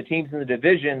and the teams in the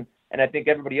division, and I think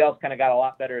everybody else kind of got a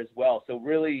lot better as well. So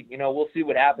really, we'll see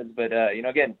what happens. But,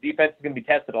 again, defense is going to be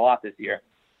tested a lot this year.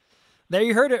 There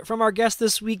you heard it from our guest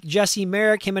this week, Jesse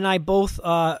Merrick. Him and I both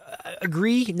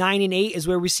agree 9-8 is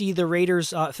where we see the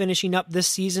Raiders finishing up this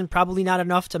season. Probably not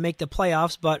enough to make the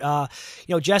playoffs, but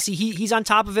Jesse, he's on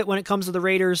top of it when it comes to the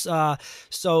Raiders.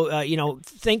 So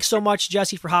thanks so much,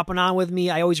 Jesse, for hopping on with me.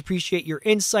 I always appreciate your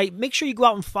insight. Make sure you go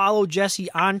out and follow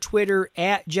Jesse on Twitter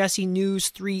at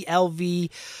JesseNews3LV.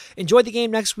 Enjoy the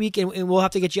game next week, and we'll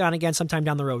have to get you on again sometime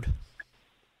down the road.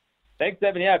 Thanks,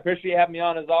 Evan. Yeah, I appreciate you having me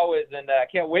on as always, and I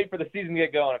can't wait for the season to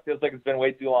get going. It feels like it's been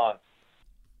way too long.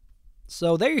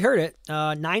 So there you heard it,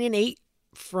 9-8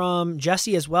 from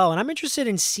Jesse as well. And I'm interested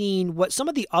in seeing what some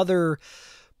of the other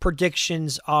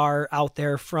predictions are out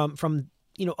there from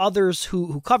others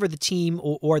who cover the team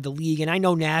or the league. And I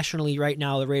know nationally right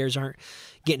now the Raiders aren't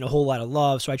getting a whole lot of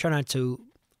love, so I try not to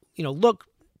look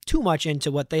too much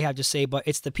into what they have to say. But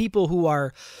it's the people who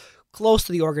are close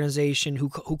to the organization who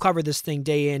cover this thing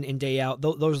day in and day out.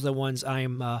 Those are the ones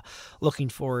I'm looking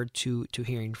forward to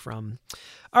hearing from.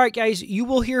 All right, guys, you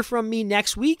will hear from me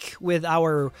next week with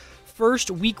our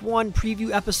first Week 1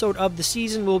 preview episode of the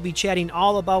season. We'll be chatting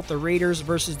all about the Raiders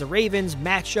versus the Ravens,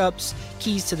 matchups,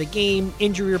 keys to the game,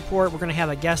 injury report. We're going to have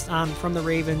a guest on from the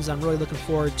Ravens. I'm really looking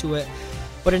forward to it.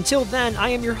 But until then, I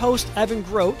am your host, Evan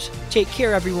Grote. Take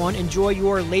care, everyone. Enjoy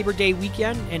your Labor Day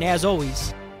weekend. And as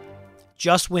always,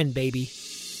 just win, baby.